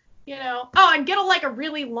 you know. Oh, and get a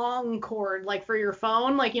really long cord, like, for your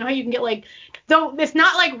phone. Like, you know how you can get, like, though it's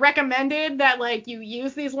not, like, recommended that, like, you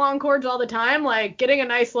use these long cords all the time. Like, getting a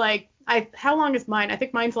nice, like, how long is mine? I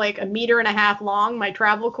think mine's, like, 1.5 meters long, my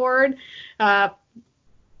travel cord.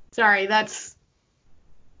 Sorry, that's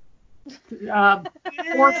 4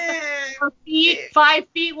 feet, 5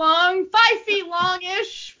 feet long, 5 feet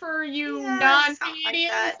long-ish for you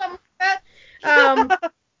non-Canadians, something like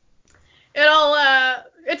that.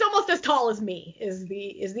 It's almost as tall as me is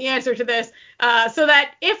the answer to this. So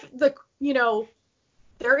that if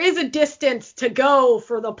there is a distance to go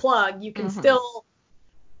for the plug, you can still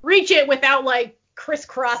reach it without like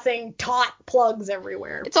crisscrossing taut plugs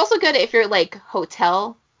everywhere. It's also good if you're like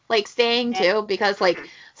hotel like staying too, because like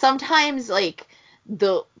sometimes like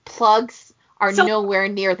the plugs are nowhere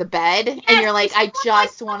near the bed, and you're like, I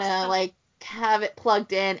just want to like have it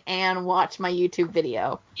plugged in and watch my YouTube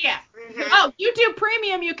video. Yeah. Oh, YouTube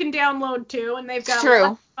Premium you can download too, and they've got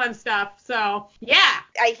lots of fun stuff. So yeah.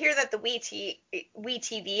 I hear that the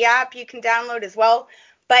WeTV app you can download as well,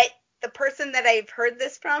 but the person that I've heard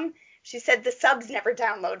this from, she said the subs never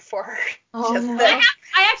download for her. Oh, no. I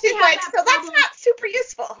actually have that problem. That's not super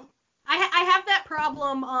useful. I have that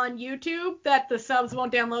problem on YouTube, that the subs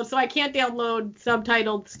won't download, so I can't download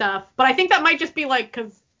subtitled stuff. But I think that might just be like,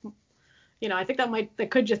 because, I think that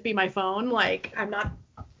could just be my phone. Like, I'm not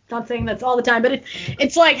saying that's all the time, but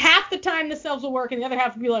it's like half the time the subs will work and the other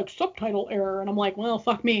half will be like subtitle error, and I'm like, well,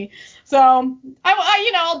 fuck me. So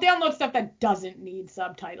I'll download stuff that doesn't need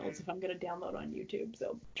subtitles if I'm gonna download on YouTube.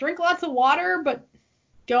 So drink lots of water, but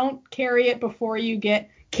don't carry it before you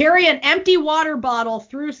carry an empty water bottle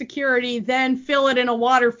through security, then fill it in a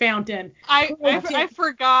water fountain. I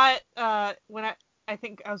forgot when I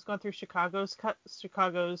think I was going through Chicago's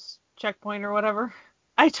checkpoint or whatever.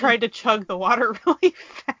 I tried to chug the water really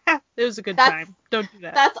fast. It was a good time. Don't do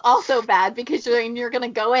that. That's also bad, because you're going to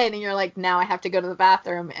go in and you're like, now I have to go to the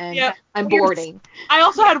bathroom and I'm boarding. I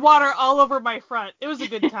also had water all over my front. It was a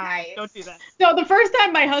good time. Don't do that. So the first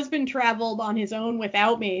time my husband traveled on his own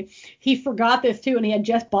without me, he forgot this too, and he had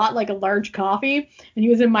just bought like a large coffee, and he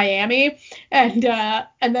was in Miami, and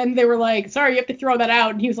then they were like, sorry, you have to throw that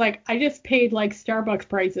out, and he was like, I just paid like Starbucks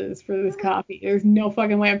prices for this coffee. There's no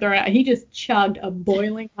fucking way I'm throwing it out. He just chugged a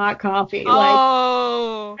boiling hot coffee.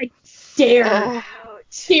 Oh. Like, I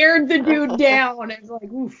stared the dude down. It's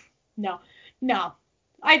like, oof, no.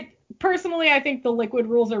 I think the liquid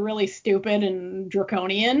rules are really stupid and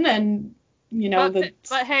draconian, and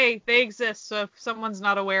but hey, they exist. So if someone's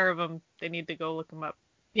not aware of them, they need to go look them up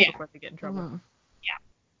before they get in trouble.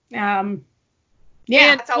 Mm-hmm.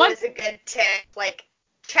 Yeah. That's always a good tip. Like,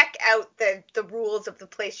 check out the rules of the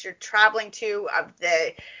place you're traveling to, of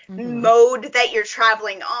the mode that you're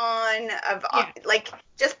traveling on, like,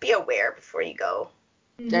 just be aware before you go.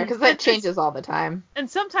 Yeah, because that changes all the time. And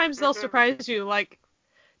sometimes they'll surprise you, like,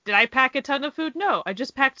 did I pack a ton of food? No, I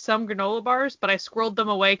just packed some granola bars, but I squirreled them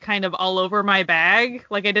away kind of all over my bag.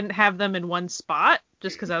 Like, I didn't have them in one spot,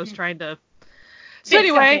 just because I was trying to... So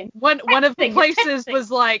anyway, one of the places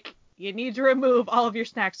was like, you need to remove all of your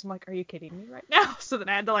snacks. I'm like, are you kidding me right now? So then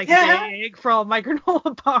I had to like dig for all my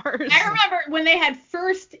granola bars. I remember when they had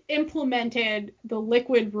first implemented the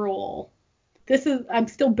liquid rule. I'm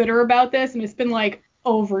still bitter about this, and it's been like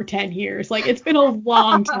over 10 years. Like, it's been a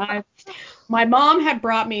long time. My mom had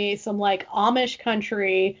brought me some like Amish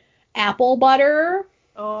country apple butter.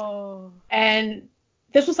 Oh. And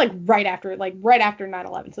this was like right after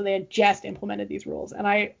 9/11. So they had just implemented these rules, and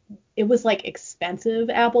it was like expensive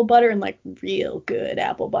apple butter and like real good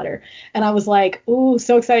apple butter. And I was like, ooh,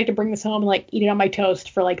 so excited to bring this home and like eat it on my toast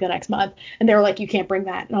for like the next month. And they were like, you can't bring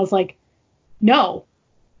that. And I was like, no.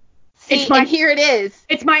 See, and here it is.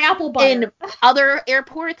 It's my apple butter. In other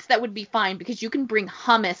airports, that would be fine because you can bring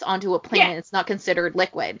hummus onto a plane and it's not considered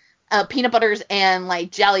liquid. Peanut butters and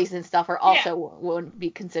like jellies and stuff are also wouldn't be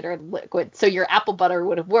considered liquid. So your apple butter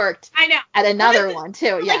would have worked. I know. At another one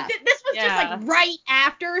too. Like, yeah. This was just like right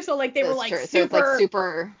after, so like they were like true. super. So it's like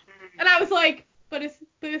super. And I was like, but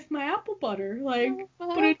it's my apple butter. Like,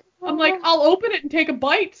 I'm like, I'll open it and take a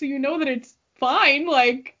bite so you know that it's fine.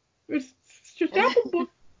 Like, it's just apple butter.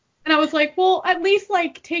 And I was like, well, at least,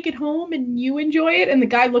 like, take it home and you enjoy it. And the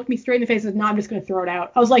guy looked me straight in the face and said, no, I'm just going to throw it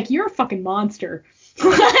out. I was like, you're a fucking monster. That's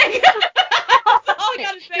all I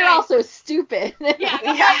got to say. You're also stupid.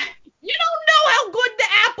 Yeah. You don't know how good the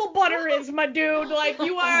apple butter is, my dude. Like,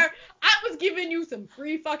 you are. I was giving you some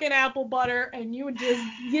free fucking apple butter, and you're just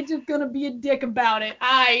going to be a dick about it.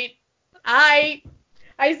 I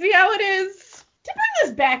see how it is. To bring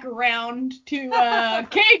this back around to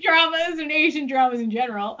K-dramas and Asian dramas in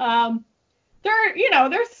general,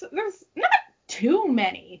 there's not too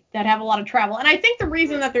many that have a lot of travel. And I think the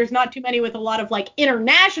reason that there's not too many with a lot of, like,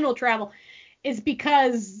 international travel is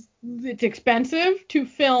because it's expensive to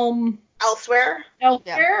film elsewhere.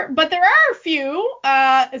 Yeah. But there are a few,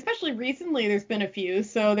 especially recently there's been a few.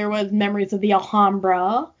 So there was Memories of the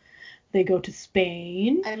Alhambra. They go to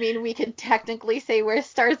Spain. I mean, we could technically say Where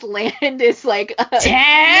Stars Land is like a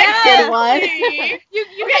good one. You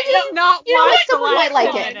guys not watch someone might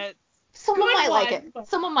like it. Someone Good might one, like it. but...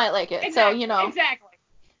 Someone might like it. Exactly, so, you know. Exactly.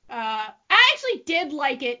 I actually did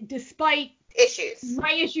like it despite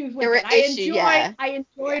my issues with it. I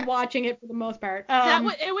enjoyed watching it for the most part.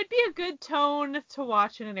 It would be a good tone to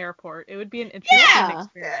watch in an airport. It would be an interesting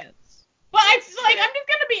experience. But it's like, I'm just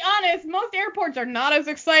gonna be honest, most airports are not as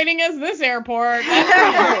exciting as this airport.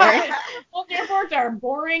 Most airports are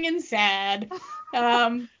boring and sad.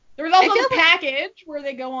 There was also the package where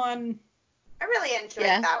they go on. I really enjoyed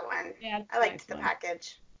that one. Yeah, I liked the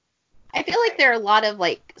package. I feel like there are a lot of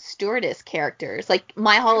like stewardess characters. Like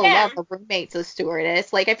my whole love of roommates is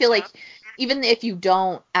stewardess. Like I feel like even if you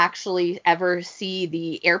don't actually ever see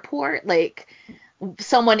the airport, like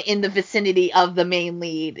someone in the vicinity of the main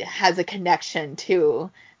lead has a connection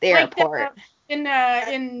to the airport.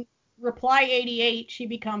 In Reply 88, she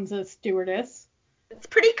becomes a stewardess. It's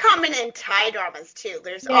pretty common in Thai dramas too.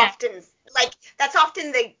 There's often that's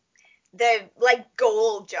often the like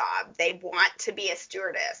goal job. They want to be a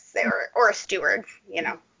stewardess or a steward, you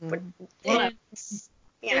know. Equal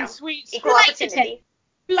opportunity.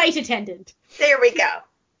 Flight attendant. There we go.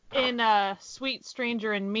 In Sweet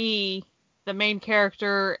Stranger and Me, the main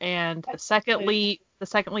character and the second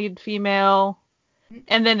lead female,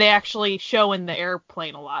 and then they actually show in the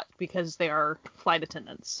airplane a lot because they are flight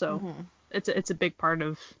attendants. So it's a big part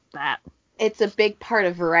of that. It's a big part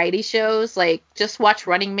of variety shows. Like just watch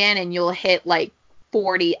Running Man and you'll hit like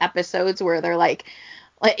 40 episodes where they're like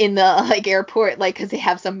in the like airport, like because they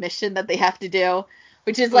have some mission that they have to do,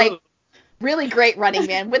 which is like really great. Running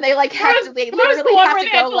Man, when they like have to, they literally have to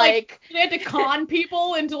go like they had to con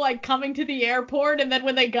people into like coming to the airport, and then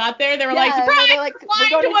when they got there, they were like, surprise, we're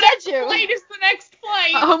going to whatever flight is the next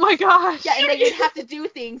flight. Oh my gosh. Yeah, and then you'd have to do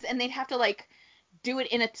things, and they'd have to like do it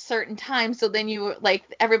in a certain time, so then you like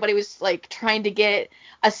everybody was like trying to get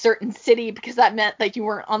a certain city because that meant like you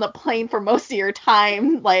weren't on the plane for most of your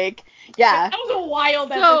time. Like, yeah. That was a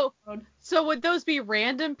wild episode. So would those be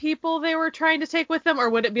random people they were trying to take with them, or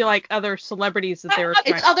would it be like other celebrities that they were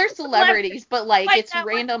trying It's other celebrities, but like it's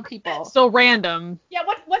random people. So random. Yeah,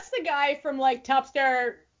 what's the guy from like Top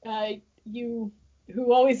Star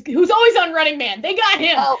who's always on Running Man? They got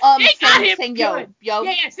him. They got him good.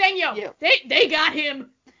 Sang-yo. They got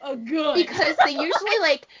him good. Because they usually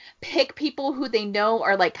like pick people who they know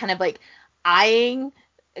are like kind of like eyeing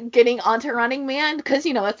getting onto Running Man, because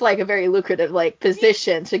you know it's like a very lucrative like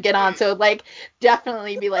position to get on, so like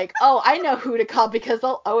definitely be like, oh, I know who to call because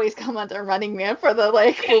they'll always come onto Running Man for the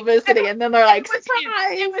like publicity, and then they're like,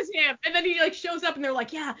 surprise, it was him, and then he like shows up and they're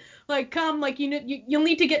like, yeah, like come, like you'll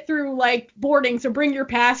need to get through like boarding, so bring your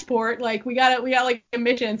passport, like we got like a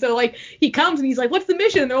mission. So like he comes and he's like, what's the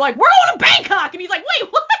mission? And they're like, we're going to Bangkok, and he's like, wait,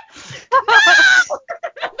 what? No!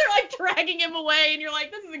 They're like dragging him away, and you're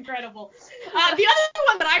like, this is incredible. The other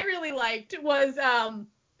one that I really liked was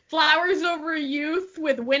Flowers Over Youth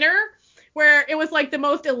with Winner, where it was like the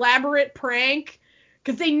most elaborate prank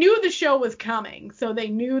because they knew the show was coming, so they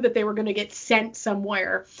knew that they were going to get sent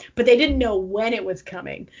somewhere, but they didn't know when it was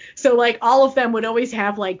coming. So, like, all of them would always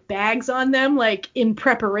have, like, bags on them, like, in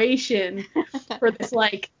preparation for this,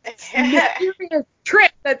 like, mysterious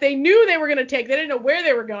trip that they knew they were going to take. They didn't know where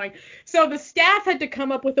they were going. So the staff had to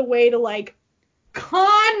come up with a way to, like,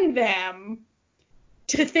 con them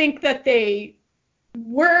to think that they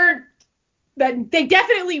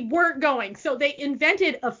definitely weren't going. So they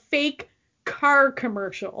invented a fake car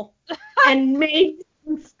commercial and made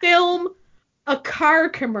them film a car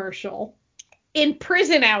commercial in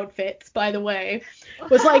prison outfits, by the way.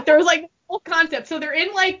 Was like, there was like a whole concept. So they're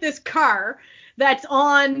in like this car that's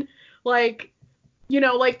on like, you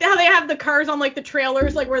know, like how they have the cars on like the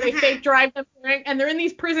trailers, like where they fake drive them, and they're in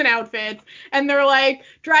these prison outfits, and they're like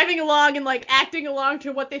driving along and like acting along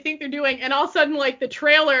to what they think they're doing, and all of a sudden like the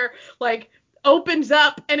trailer like opens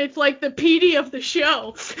up and it's like the PD of the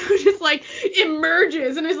show who just like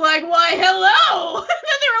emerges and is like, why, hello. And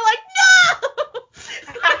then they were like, no.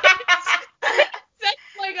 That's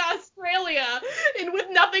like Australia and with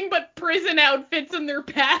nothing but prison outfits in their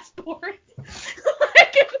passports.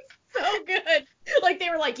 Like, it was so good. Like,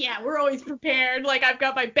 they were like, yeah, we're always prepared. Like, I've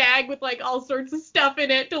got my bag with like all sorts of stuff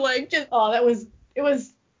in it to like just, it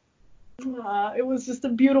was just a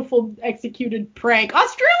beautiful executed prank.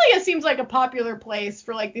 Australia seems like a popular place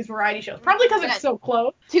for like these variety shows, probably because it's so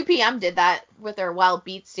close. 2 p.m. did that with their Wild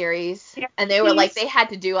Beats series, and they were like, they had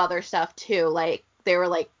to do other stuff too. Like, they were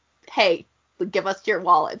like, hey, give us your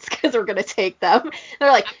wallets because we're gonna take them.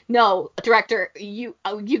 They're like, no, director, you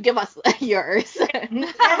give us yours. Why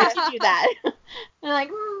would you do that? They're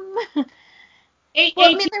like, well,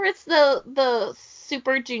 I mean, there was the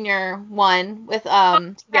Super Junior one with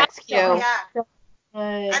TVXQ. Yeah.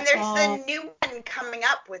 And there's the new one coming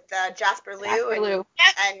up with Jasper Liu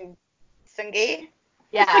and Seunggi.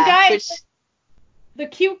 Yeah. The guy, the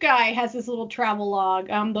cute guy has this little travel log.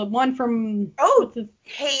 The one from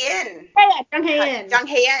Hae-in. Jung Hae-in. Jung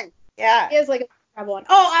Hae-in. Yeah. He is like a travel one.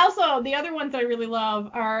 Oh, also the other ones I really love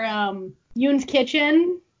are Yoon's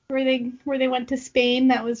Kitchen, where they went to Spain.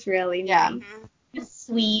 That was really nice. Mm-hmm. Just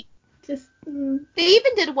sweet. Just. They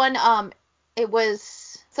even did one. It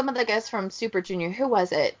was some of the guys from Super Junior. Who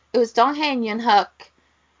was it? It was Donghae and Yoonhook,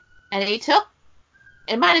 and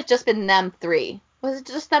it might have just been them three. Was it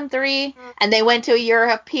just them three? Mm-hmm. And they went to a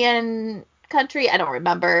European country. I don't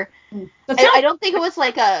remember. I don't think it was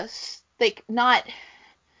like not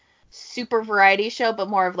super variety show, but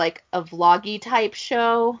more of like a vloggy type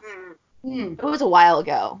show. Mm. It was a while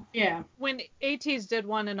ago. Yeah. When ATEEZ did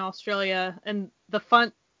one in Australia, and the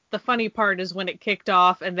funny part is when it kicked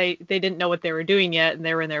off and they didn't know what they were doing yet, and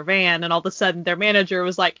they were in their van, and all of a sudden their manager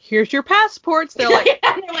was like, here's your passports. They're like,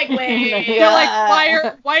 wait. They're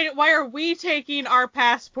like, why are we taking our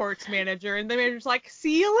passports, manager? And the manager's like,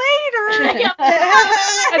 see you later.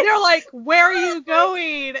 And they're like, where are you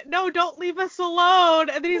going? No, don't leave us alone.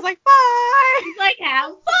 And then he's like, bye. He's like, have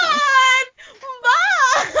fun.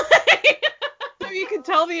 Bye. So you can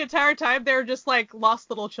tell the entire time they're just like lost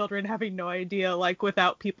little children having no idea, like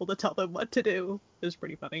without people to tell them what to do. It was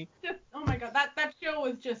pretty funny. Oh my god, that show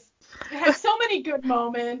was just, it had so many good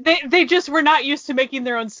moments. They just were not used to making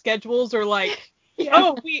their own schedules or like,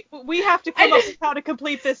 oh, we have to come up with how to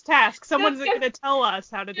complete this task. Someone's going to tell us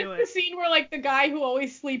how to do it. The scene where like the guy who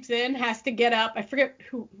always sleeps in has to get up. I forget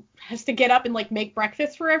who has to get up and like make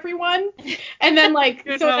breakfast for everyone. And then like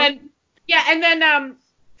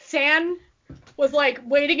San was like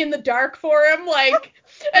waiting in the dark for him, like,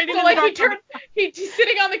 and so like he's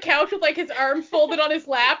sitting on the couch with like his arms folded on his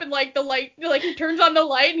lap, and like the light, like he turns on the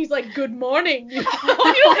light and he's like, good morning. You know?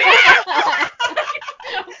 So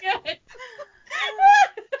good.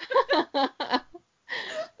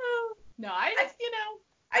 No, I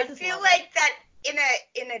feel like that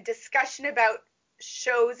in a discussion about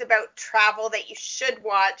shows about travel that you should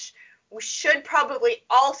watch, we should probably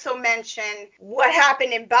also mention What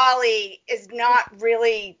Happened in Bali is not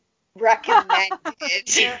really recommended.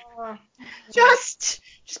 Just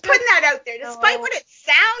putting that out there, despite what it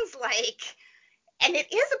sounds like, and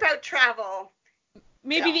it is about travel.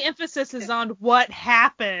 Maybe the emphasis is on what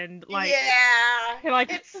happened, like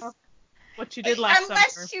it's what you did last summer.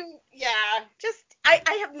 I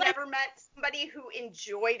have never met somebody who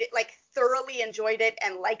enjoyed it, like thoroughly enjoyed it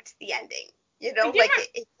and liked the ending. You know, like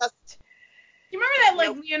it just. You remember that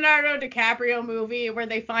like Leonardo DiCaprio movie where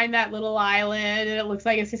they find that little island and it looks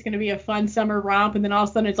like it's just gonna be a fun summer romp, and then all of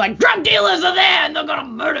a sudden it's like drug dealers are there and they're gonna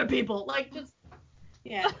murder people. Like just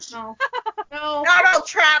no. Not all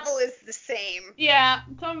travel is the same. Yeah,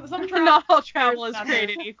 some travel. Not all travel is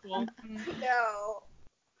created equal. No.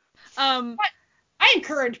 I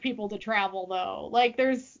encourage people to travel though. Like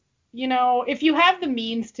there's, if you have the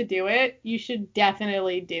means to do it, you should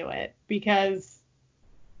definitely do it because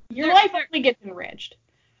your life only gets enriched.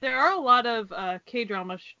 There are a lot of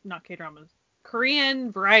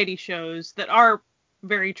Korean variety shows that are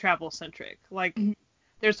very travel centric. Like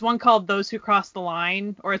there's one called Those Who Cross the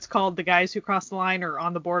Line, or it's called The Guys Who Cross the Line, or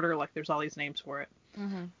On the Border. Like there's all these names for it.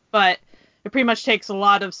 But it pretty much takes a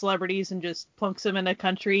lot of celebrities and just plunks them in a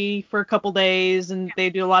country for a couple days, and they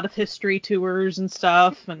do a lot of history tours and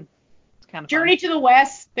stuff, and it's kind of Journey to the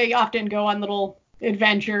West. They often go on little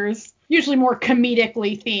adventures, usually more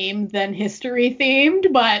comedically themed than history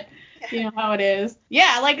themed, but you know how it is.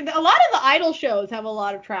 Yeah, like a lot of the Idol shows have a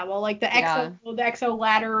lot of travel, like the EXO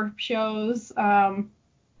ladder shows.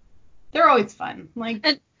 They're always fun.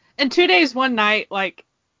 Like and 2 days, 1 night, like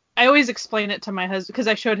I always explain it to my husband because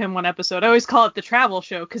I showed him one episode. I always call it the travel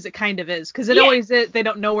show because it kind of is. Because it always is. They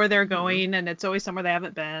don't know where they're going, and it's always somewhere they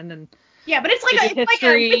haven't been. And yeah, but it's like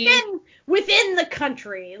within the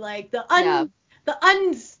country, like the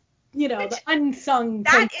unsung.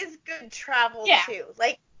 That is good travel too.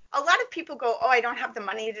 Like a lot of people go, oh, I don't have the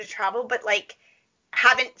money to travel, but like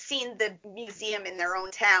haven't seen the museum in their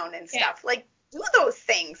own town and stuff. Like do those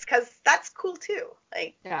things because that's cool too.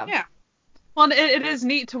 Like yeah. Well, it is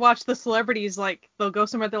neat to watch the celebrities, like, they'll go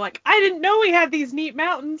somewhere, they're like, I didn't know we had these neat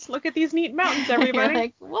mountains. Look at these neat mountains, everybody.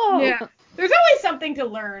 Like, whoa. Yeah. There's always something to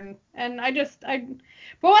learn. And but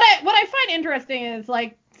what I find interesting is,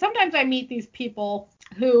 like, sometimes I meet these people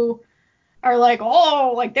who are like,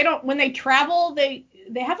 oh, like, when they travel, they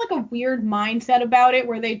have, like, a weird mindset about it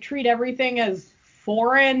where they treat everything as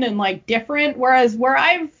foreign and, like, different. Whereas where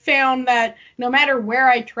I've found that no matter where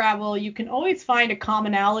I travel, you can always find a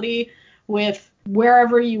commonality with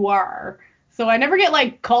wherever you are. So I never get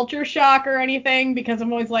like culture shock or anything because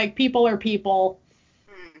I'm always like, people are people.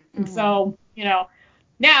 And so,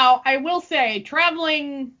 now I will say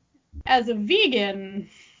traveling as a vegan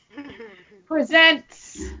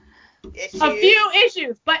presents a few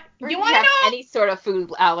issues, but you want to know any sort of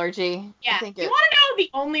food allergy? Yeah. You want to know the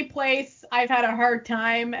only place I've had a hard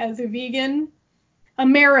time as a vegan?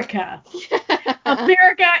 America.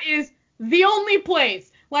 America is the only place.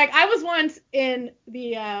 Like, I was once in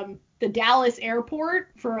the Dallas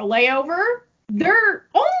airport for a layover. Their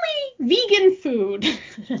only vegan food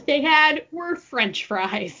they had were French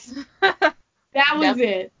fries. That was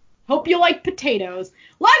it. Hope you like potatoes.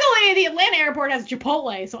 Luckily, the Atlanta airport has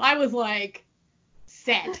Chipotle, so I was, like,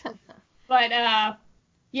 set. But,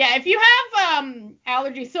 yeah, if you have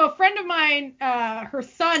allergies, so a friend of mine, her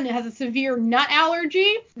son has a severe nut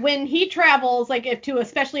allergy. When he travels, like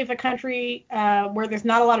especially if a country where there's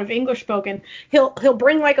not a lot of English spoken, he'll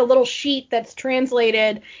bring like a little sheet that's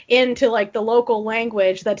translated into like the local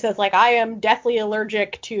language that says like I am deathly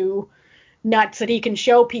allergic to nuts that he can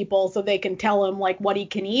show people so they can tell him like what he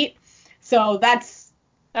can eat. So that's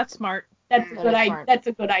smart. That's a good idea. That's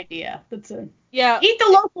a good idea. Eat the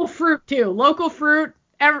local fruit too. Local fruit.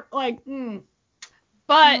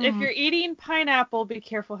 But if you're eating pineapple, be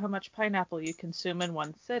careful how much pineapple you consume in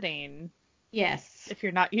one sitting. Yes. If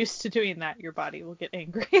you're not used to doing that, your body will get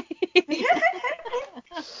angry.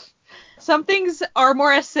 Some things are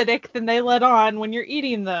more acidic than they let on when you're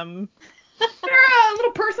eating them. Is there a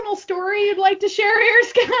little personal story you'd like to share here,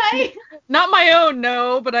 Sky? Not my own,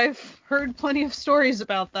 no, but I've heard plenty of stories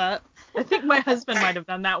about that. I think my husband might have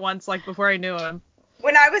done that once, like before I knew him.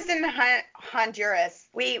 When I was in Honduras,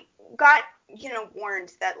 we got,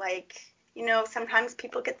 warned that, like, sometimes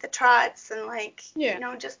people get the trots and, like,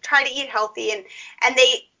 just try to eat healthy. And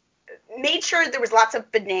they made sure there was lots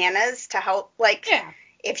of bananas to help. Like,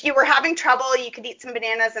 if you were having trouble, you could eat some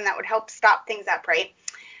bananas and that would help stop things up, right?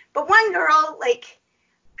 But one girl, like,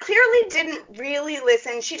 clearly didn't really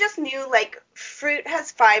listen. She just knew, like, fruit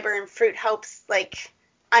has fiber and fruit helps, like,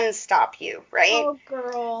 unstop you, right? Oh,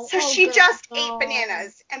 girl. So she just ate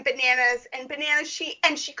bananas and bananas and bananas. She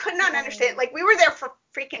could not understand. Like, we were there for a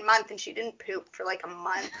freaking month and she didn't poop for like a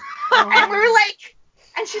month. And we were like,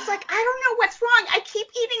 and she's like, I don't know what's wrong. I keep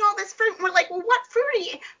eating all this fruit. And we're like, well, what fruit are you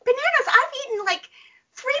eating? Bananas. I've eaten like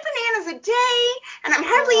 3 bananas a day and I'm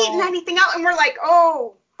hardly eating anything else. And we're like,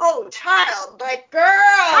 oh, child, like,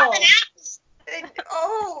 girl.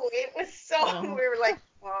 It was so, we were like,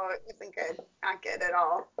 oh, it wasn't good. Not good at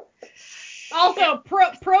all. Also,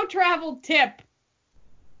 pro travel tip.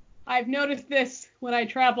 I've noticed this when I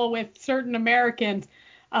travel with certain Americans.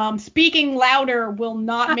 Speaking louder will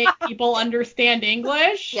not make people understand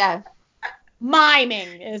English. Yeah.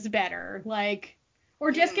 Miming is better. Like,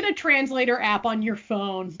 or just get a translator app on your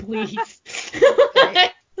phone, please.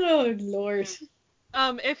 Oh, Lord.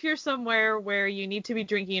 If you're somewhere where you need to be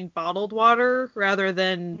drinking bottled water rather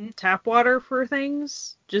than tap water for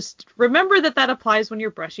things, just remember that applies when you're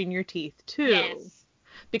brushing your teeth too. Yes.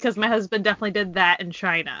 Because my husband definitely did that in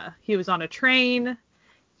China. He was on a train,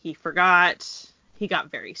 he forgot, he got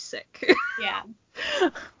very sick. Yeah.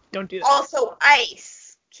 Don't do that. Also,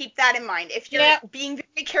 ice. Keep that in mind. If you're being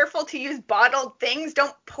very careful to use bottled things,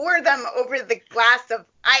 don't pour them over the glass of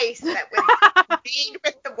ice that was made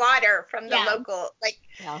with the water from the local.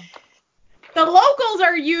 The locals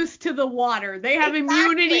are used to the water. They have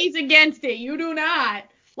immunities against it. You do not.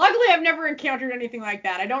 Luckily, I've never encountered anything like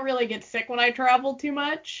that. I don't really get sick when I travel too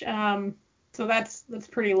much, so that's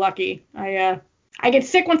pretty lucky. I get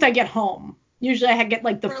sick once I get home. Usually, I get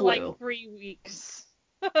the flu. For 3 weeks.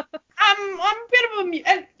 I'm a bit of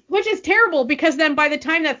a, which is terrible because then by the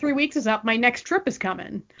time that 3 weeks is up, my next trip is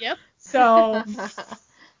coming. Yep. So.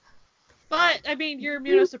 But I mean, you're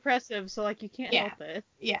immunosuppressive, so you can't help it.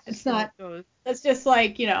 Yeah, it's not. It's just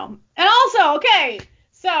And also, okay.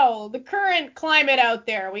 So the current climate out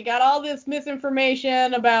there, we got all this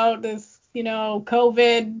misinformation about this,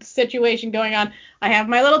 COVID situation going on. I have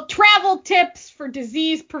my little travel tips for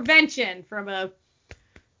disease prevention from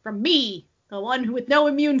me, the one with no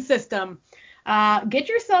immune system. Get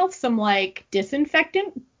yourself some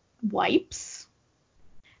disinfectant wipes.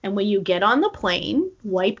 And when you get on the plane,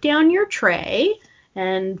 wipe down your tray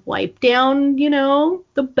and wipe down,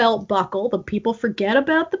 the belt buckle. The people forget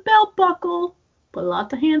about the belt buckle. Put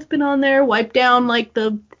lots of handspin on there. Wipe down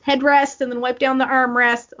the headrest and then wipe down the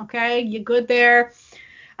armrest. Okay, you good there.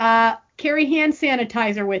 Carry hand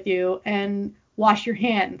sanitizer with you and wash your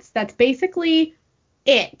hands. That's basically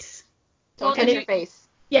it. Don't touch your face.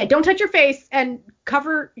 Yeah, don't touch your face and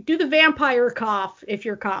do the vampire cough if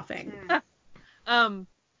you're coughing.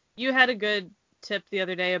 You had a good tip the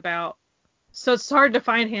other day about, so it's hard to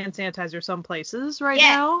find hand sanitizer some places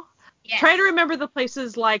now. Yes. Try to remember the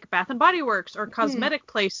places like Bath and Body Works or cosmetic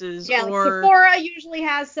places. Yeah, or Sephora usually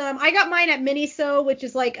has some. I got mine at Miniso, which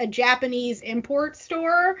is a Japanese import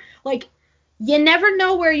store. You never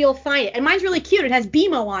know where you'll find it. And mine's really cute. It has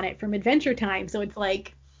BMO on it from Adventure Time, so it's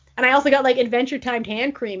and I also got Adventure Time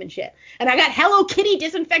hand cream and shit. And I got Hello Kitty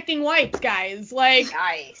disinfecting wipes, guys.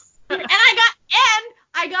 Nice. And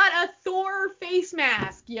I got a Thor face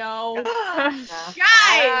mask, yo. Guys,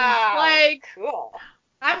 wow. Cool.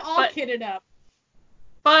 I'm all kitted up.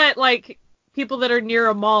 But people that are near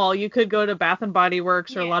a mall, you could go to Bath and Body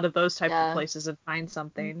Works or a lot of those type of places and find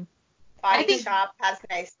something. Body Shop has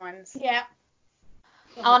nice ones. Yeah.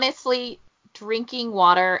 Honestly, drinking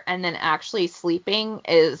water and then actually sleeping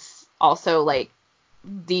is also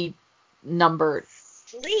the number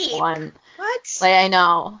one. What? I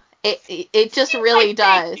know. It just really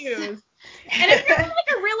does. And if you're in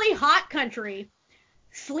a really hot country,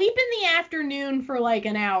 sleep in the afternoon for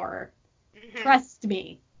an hour. Mm-hmm. Trust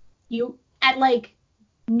me. You at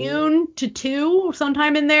noon to 2,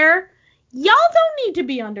 sometime in there, y'all don't need to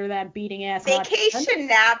be under that beating ass. Vacation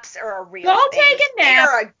naps are a real thing. Go take a nap.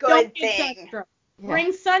 They're a good thing. Yeah.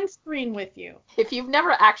 Bring sunscreen with you. If you've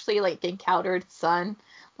never actually encountered sun,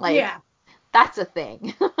 that's a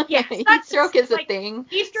thing. Yeah, heat stroke is a thing.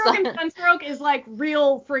 Heat stroke and sunstroke is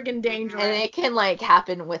real friggin' dangerous. And it can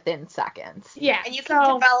happen within seconds. Yeah. And you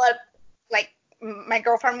can develop my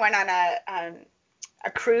girlfriend went on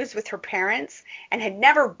a cruise with her parents and had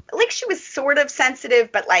never she was sort of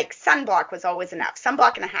sensitive, but sunblock was always enough.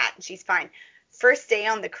 Sunblock and a hat and she's fine. First day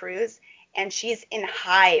on the cruise and she's in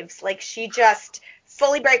hives. She just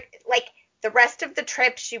fully break the rest of the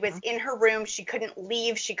trip, she was in her room. She couldn't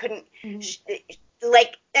leave. She couldn't, and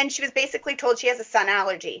she was basically told she has a sun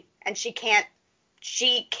allergy and she can't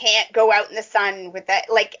go out in the sun with that.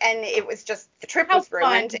 And it was just, the trip was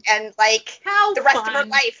ruined. And the rest of her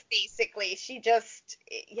life, basically, she just,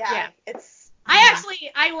 it's.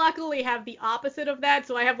 I luckily have the opposite of that.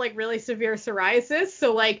 So I have really severe psoriasis.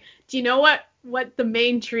 So do you know what the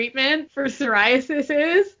main treatment for psoriasis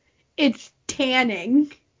is? It's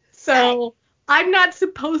tanning. So I'm not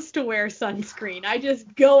supposed to wear sunscreen. I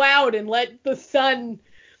just go out and let the sun.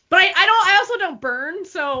 But I also don't burn.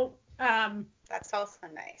 So that's also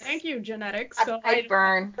nice. Thank you, genetics. I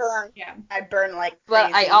burn. Yeah, I burn like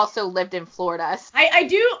crazy. But I also lived in Florida. I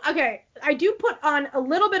do. Okay, I do put on a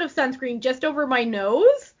little bit of sunscreen just over my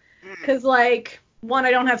nose because one,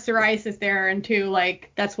 I don't have psoriasis there, and two,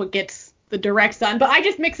 that's what gets the direct sun, but I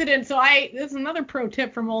just mix it in. So this is another pro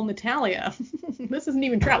tip from old Natalia. This isn't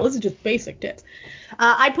even travel. This is just basic tips.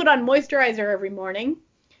 I put on moisturizer every morning,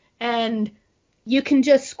 and you can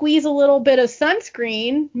just squeeze a little bit of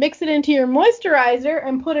sunscreen, mix it into your moisturizer,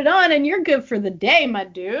 and put it on, and you're good for the day, my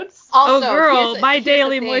dudes. Also, girl, my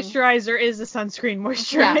daily moisturizer is a sunscreen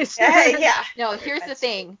moisturizer. Yeah. No, here's the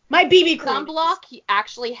thing. My BB cream. Sunblock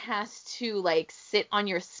actually has to, like, sit on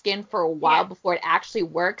your skin for a while before it actually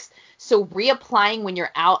works. So reapplying when you're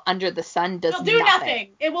out under the sun does nothing.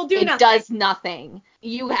 It will do nothing. It does nothing.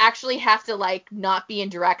 You actually have to, like, not be in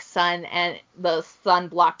direct sun and the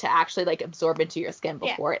sunblock to actually, like, absorb into your skin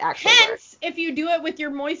before it actually works. Hence, if you do it with your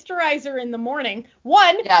moisturizer in the morning,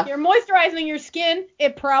 one, you're moisturizing your skin,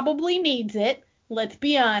 it probably needs it, let's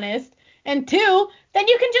be honest. And two, then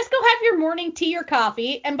you can just go have your morning tea or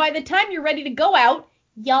coffee, and by the time you're ready to go out,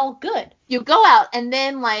 y'all good. You go out, and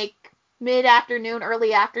then, like, mid-afternoon,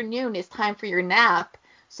 early afternoon is time for your nap,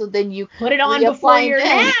 so then you put it on before your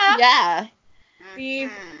nap. Yeah. See,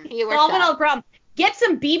 solving all the problem. Get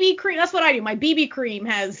some BB cream. That's what I do. My BB cream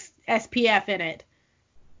has SPF in it.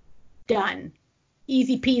 Done.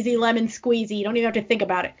 Easy peasy lemon squeezy. You don't even have to think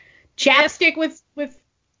about it. Chapstick with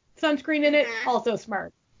sunscreen in it, also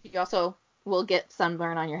smart. You also will get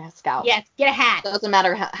sunburn on your scalp. Yes, get a hat. Doesn't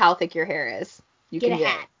matter how thick your hair is. You can get a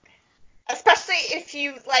hat. Especially if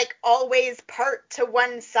you, like, always part to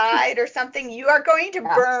one side or something, you are going to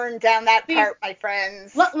burn down that part, my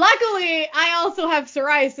friends. Luckily, I also have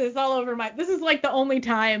psoriasis all over my... This is, like, the only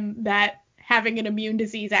time that having an immune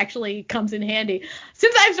disease actually comes in handy.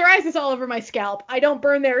 Since I have psoriasis all over my scalp, I don't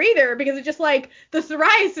burn there either, because it's just, like, the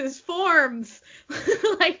psoriasis forms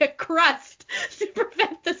like a crust to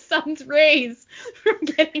prevent the sun's rays from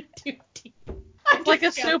getting too deep. It's like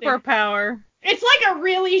a superpower. It's like a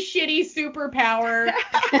really shitty superpower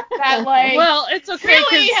that, like, well, it's okay,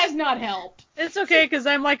 really has not helped. It's okay, because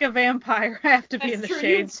I'm like a vampire. I have to be in the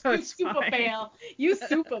shade, so it's fine. Super pale. You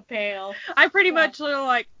super pale. I pretty much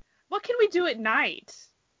like, what can we do at night?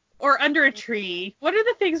 Or under a tree? What are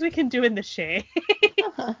the things we can do in the shade?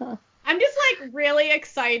 I'm just, like, really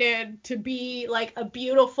excited to be, like, a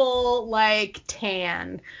beautiful, like,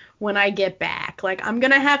 tan when I get back. Like, I'm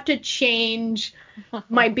gonna have to change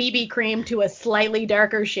my BB cream to a slightly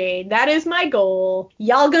darker shade. That is my goal.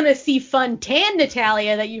 Y'all gonna see fun tan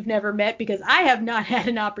Natalia that you've never met, because I have not had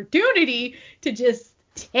an opportunity to just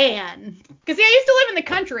tan. Because, I used to live in the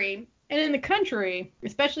country, and in the country,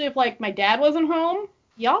 especially if, like, my dad wasn't home,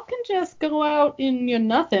 y'all can just go out in your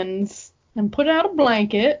nothings and put out a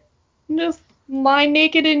blanket and just lie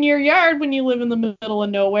naked in your yard when you live in the middle of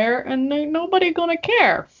nowhere, and ain't nobody gonna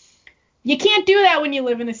care. You can't do that when you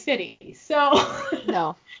live in a city. So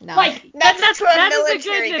no. Like that's a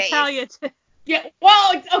good Natalia yeah.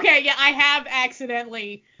 Well, okay. Yeah, I have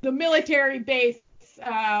accidentally. The military base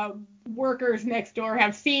workers next door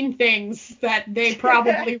have seen things that they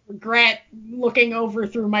probably regret looking over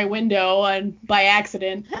through my window and by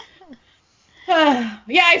accident.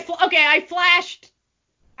 I flashed.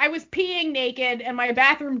 I was peeing naked, and my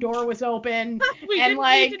bathroom door was open. We didn't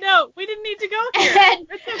need to know. We didn't need to go there.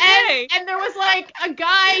 It's okay. And there was, like, a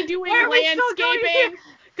guy doing landscaping.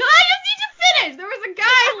 Because I just need to finish. There was a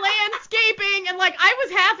guy landscaping, and, like, I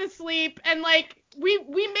was half asleep, and, like, we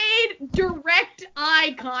made direct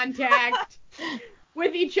eye contact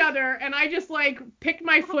with each other, and I just, like, picked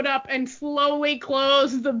my foot up and slowly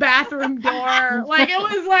closed the bathroom door. Like, it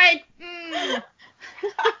was like,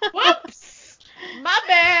 whoops. My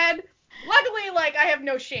bad. Luckily, like, I have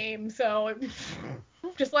no shame, so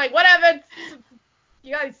just like, whatever.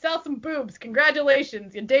 You gotta sell some boobs.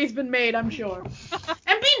 Congratulations. Your day's been made, I'm sure.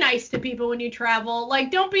 And be nice to people when you travel. Like,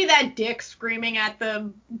 don't be that dick screaming at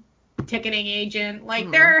the ticketing agent. Like,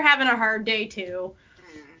 they're having a hard day, too.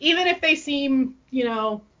 Even if they seem, you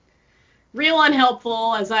know, real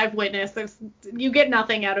unhelpful, as I've witnessed, you get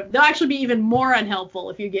nothing out of... They'll actually be even more unhelpful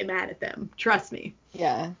if you get mad at them. Trust me.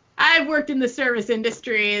 Yeah. I've worked in the service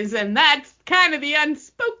industries, and that's kind of the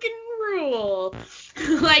unspoken rule.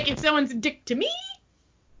 Like, if someone's a dick to me,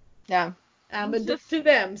 I'm a dick to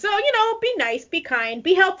them. So, you know, be nice, be kind,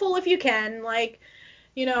 be helpful if you can. Like,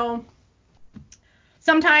 you know,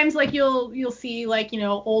 sometimes, like, you'll see, like, you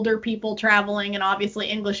know, older people traveling, and obviously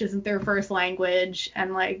English isn't their first language,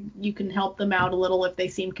 and, like, you can help them out a little if they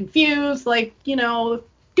seem confused. Like, you know,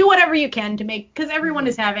 do whatever you can to make, because everyone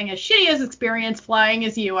is having as shitty as experience flying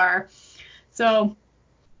as you are. So,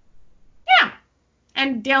 yeah.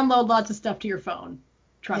 And download lots of stuff to your phone.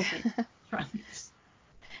 Trust me.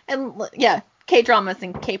 And, yeah, K-dramas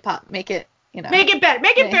and K-pop, make it, you know. Make it better.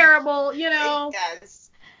 Make it bearable, you know. It does.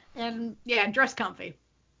 And, yeah, dress comfy.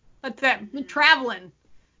 That's it. Traveling.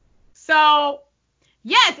 So...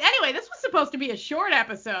 Yes, anyway, this was supposed to be a short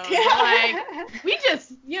episode. Like, we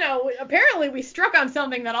just, you know, apparently we struck on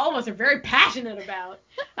something that all of us are very passionate about.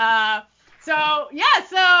 So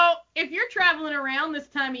if you're traveling around this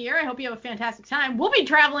time of year, I hope you have a fantastic time. We'll be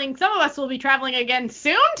traveling. Some of us will be traveling again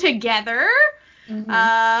soon together.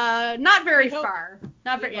 Mm-hmm. Not very far.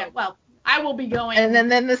 Not very. Yeah. Well, I will be going. And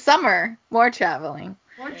then the summer, more traveling.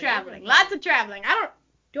 Lots of traveling.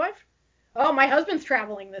 Oh, my husband's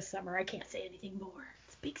traveling this summer. I can't say anything more.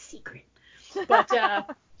 It's a big secret. But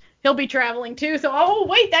he'll be traveling too. So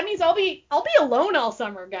wait, that means I'll be alone all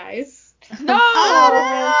summer, guys. No.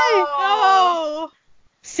 No.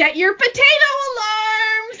 Set your potato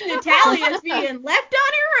alarms. Natalia's being left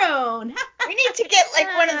on her own. We need to get like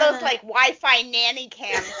one of those like Wi-Fi nanny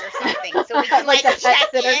cams or something, so we can like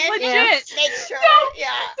check in, legit. Make sure.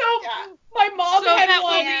 My mom had that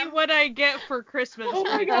one. will be what I get for Christmas. Oh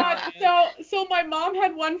my god. So my mom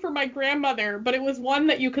had one for my grandmother, but it was one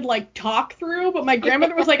that you could like talk through, but my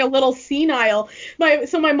grandmother was like a little senile.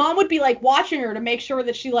 So my mom would be like watching her to make sure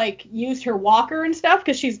that she like used her walker and stuff,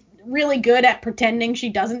 because she's really good at pretending she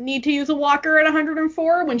doesn't need to use a walker at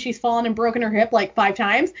 104 when she's fallen and broken her hip like 5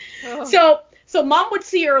 times. Oh. So mom would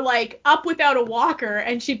see her like up without a walker,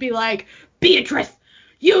 and she'd be like, "Beatrice,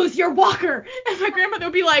 use your walker." And my grandmother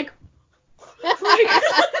would be like, where is this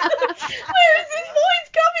voice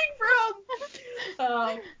coming from?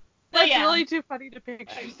 That's really too funny to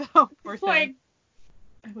picture. So it's like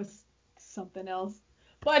it was something else.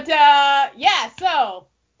 But so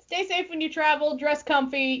stay safe when you travel, dress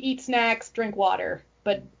comfy, eat snacks, drink water.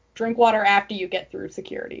 But drink water after you get through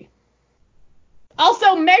security.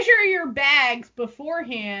 Also, measure your bags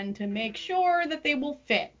beforehand to make sure that they will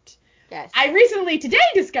fit. Yes. I recently today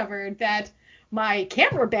discovered that my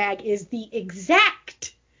camera bag is the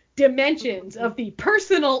exact dimensions of the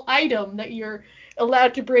personal item that you're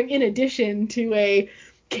allowed to bring in addition to a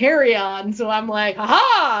carry-on. So I'm like,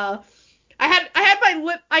 haha!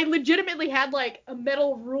 I legitimately had like a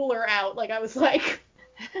metal ruler out. Like I was like,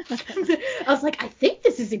 I think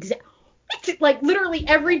this is exact. Like literally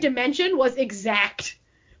every dimension was exact.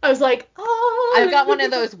 I was like, oh. I've got one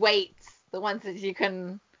of those weights, the ones that you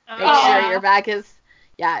can make sure your bag is.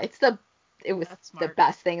 Yeah, it was the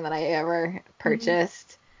best thing that I ever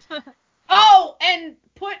purchased. Oh, and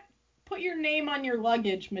put your name on your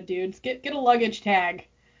luggage, my dudes. Get a luggage tag.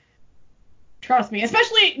 Trust me,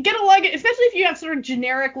 especially if you have sort of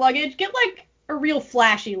generic luggage, get like a real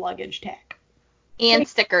flashy luggage tag. And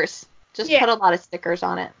stickers. Just put a lot of stickers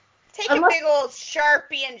on it. Take a big old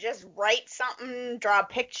Sharpie and just write something, draw a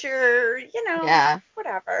picture,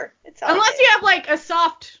 whatever. It's all Unless you have like a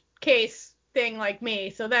soft case thing like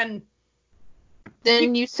me, so then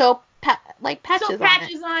you sew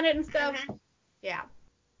patches on it and stuff. Mm-hmm. Yeah.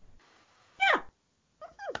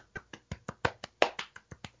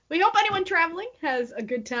 We hope anyone traveling has a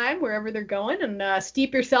good time wherever they're going, and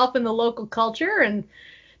steep yourself in the local culture, and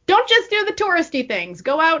don't just do the touristy things.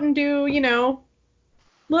 Go out and do,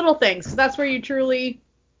 little things. That's where you truly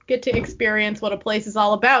get to experience what a place is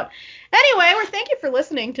all about. Anyway, thank you for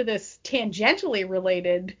listening to this tangentially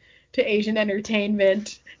related to Asian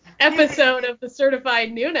entertainment episode of the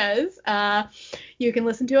Certified Nunas. You can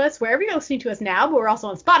listen to us wherever you're listening to us now, but we're also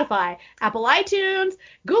on Spotify, Apple iTunes,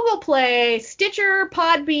 Google Play, Stitcher,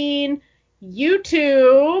 Podbean,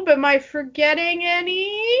 YouTube. Am I forgetting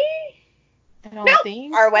any? I don't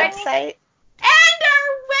think. Our website. And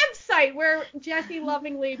our website, where Jesse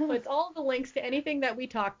lovingly puts all the links to anything that we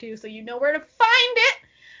talk to, so you know where to find it.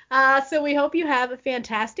 So we hope you have a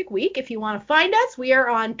fantastic week. If you want to find us, we are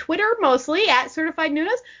on Twitter mostly at Certified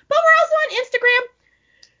Nunas, but we're also on Instagram,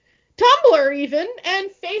 Tumblr even,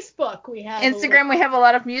 and Facebook. We have Instagram. We have a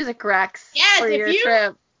lot of music recs for your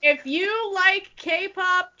trip. If you like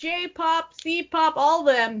K-pop, J-pop, C-pop, all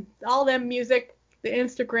them music, the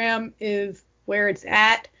Instagram is where it's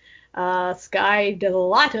at. Sky does a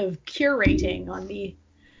lot of curating on the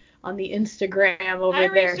Instagram over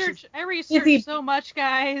there. I research so much,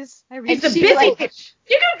 guys. It's a busy.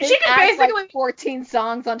 She could basically like 14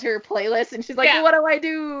 songs onto her playlist, and she's like, well, what do I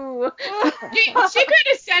do? she could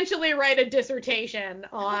essentially write a dissertation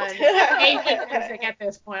on Asian music at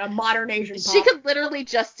this point, on modern Asian pop. She could literally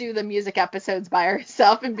just do the music episodes by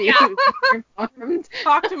herself and be informed.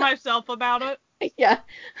 Talk to myself about it. Yeah.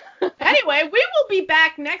 Anyway, we will be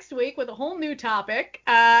back next week with a whole new topic,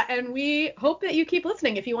 and we hope that you keep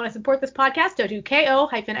listening. If you want to support this podcast, go to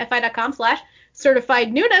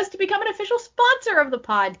ko-fi.com/certified Nunas to become an official sponsor of the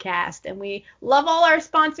podcast. And we love all our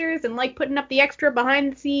sponsors and like putting up the extra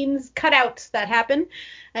behind-the-scenes cutouts that happen.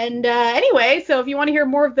 And anyway, so if you want to hear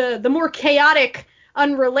more of the more chaotic,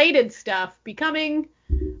 unrelated stuff, becoming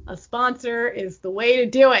a sponsor is the way to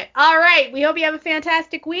do it. All right. We hope you have a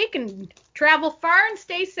fantastic week and travel far and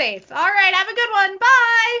stay safe. All right. Have a good one.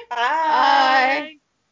 Bye. Bye.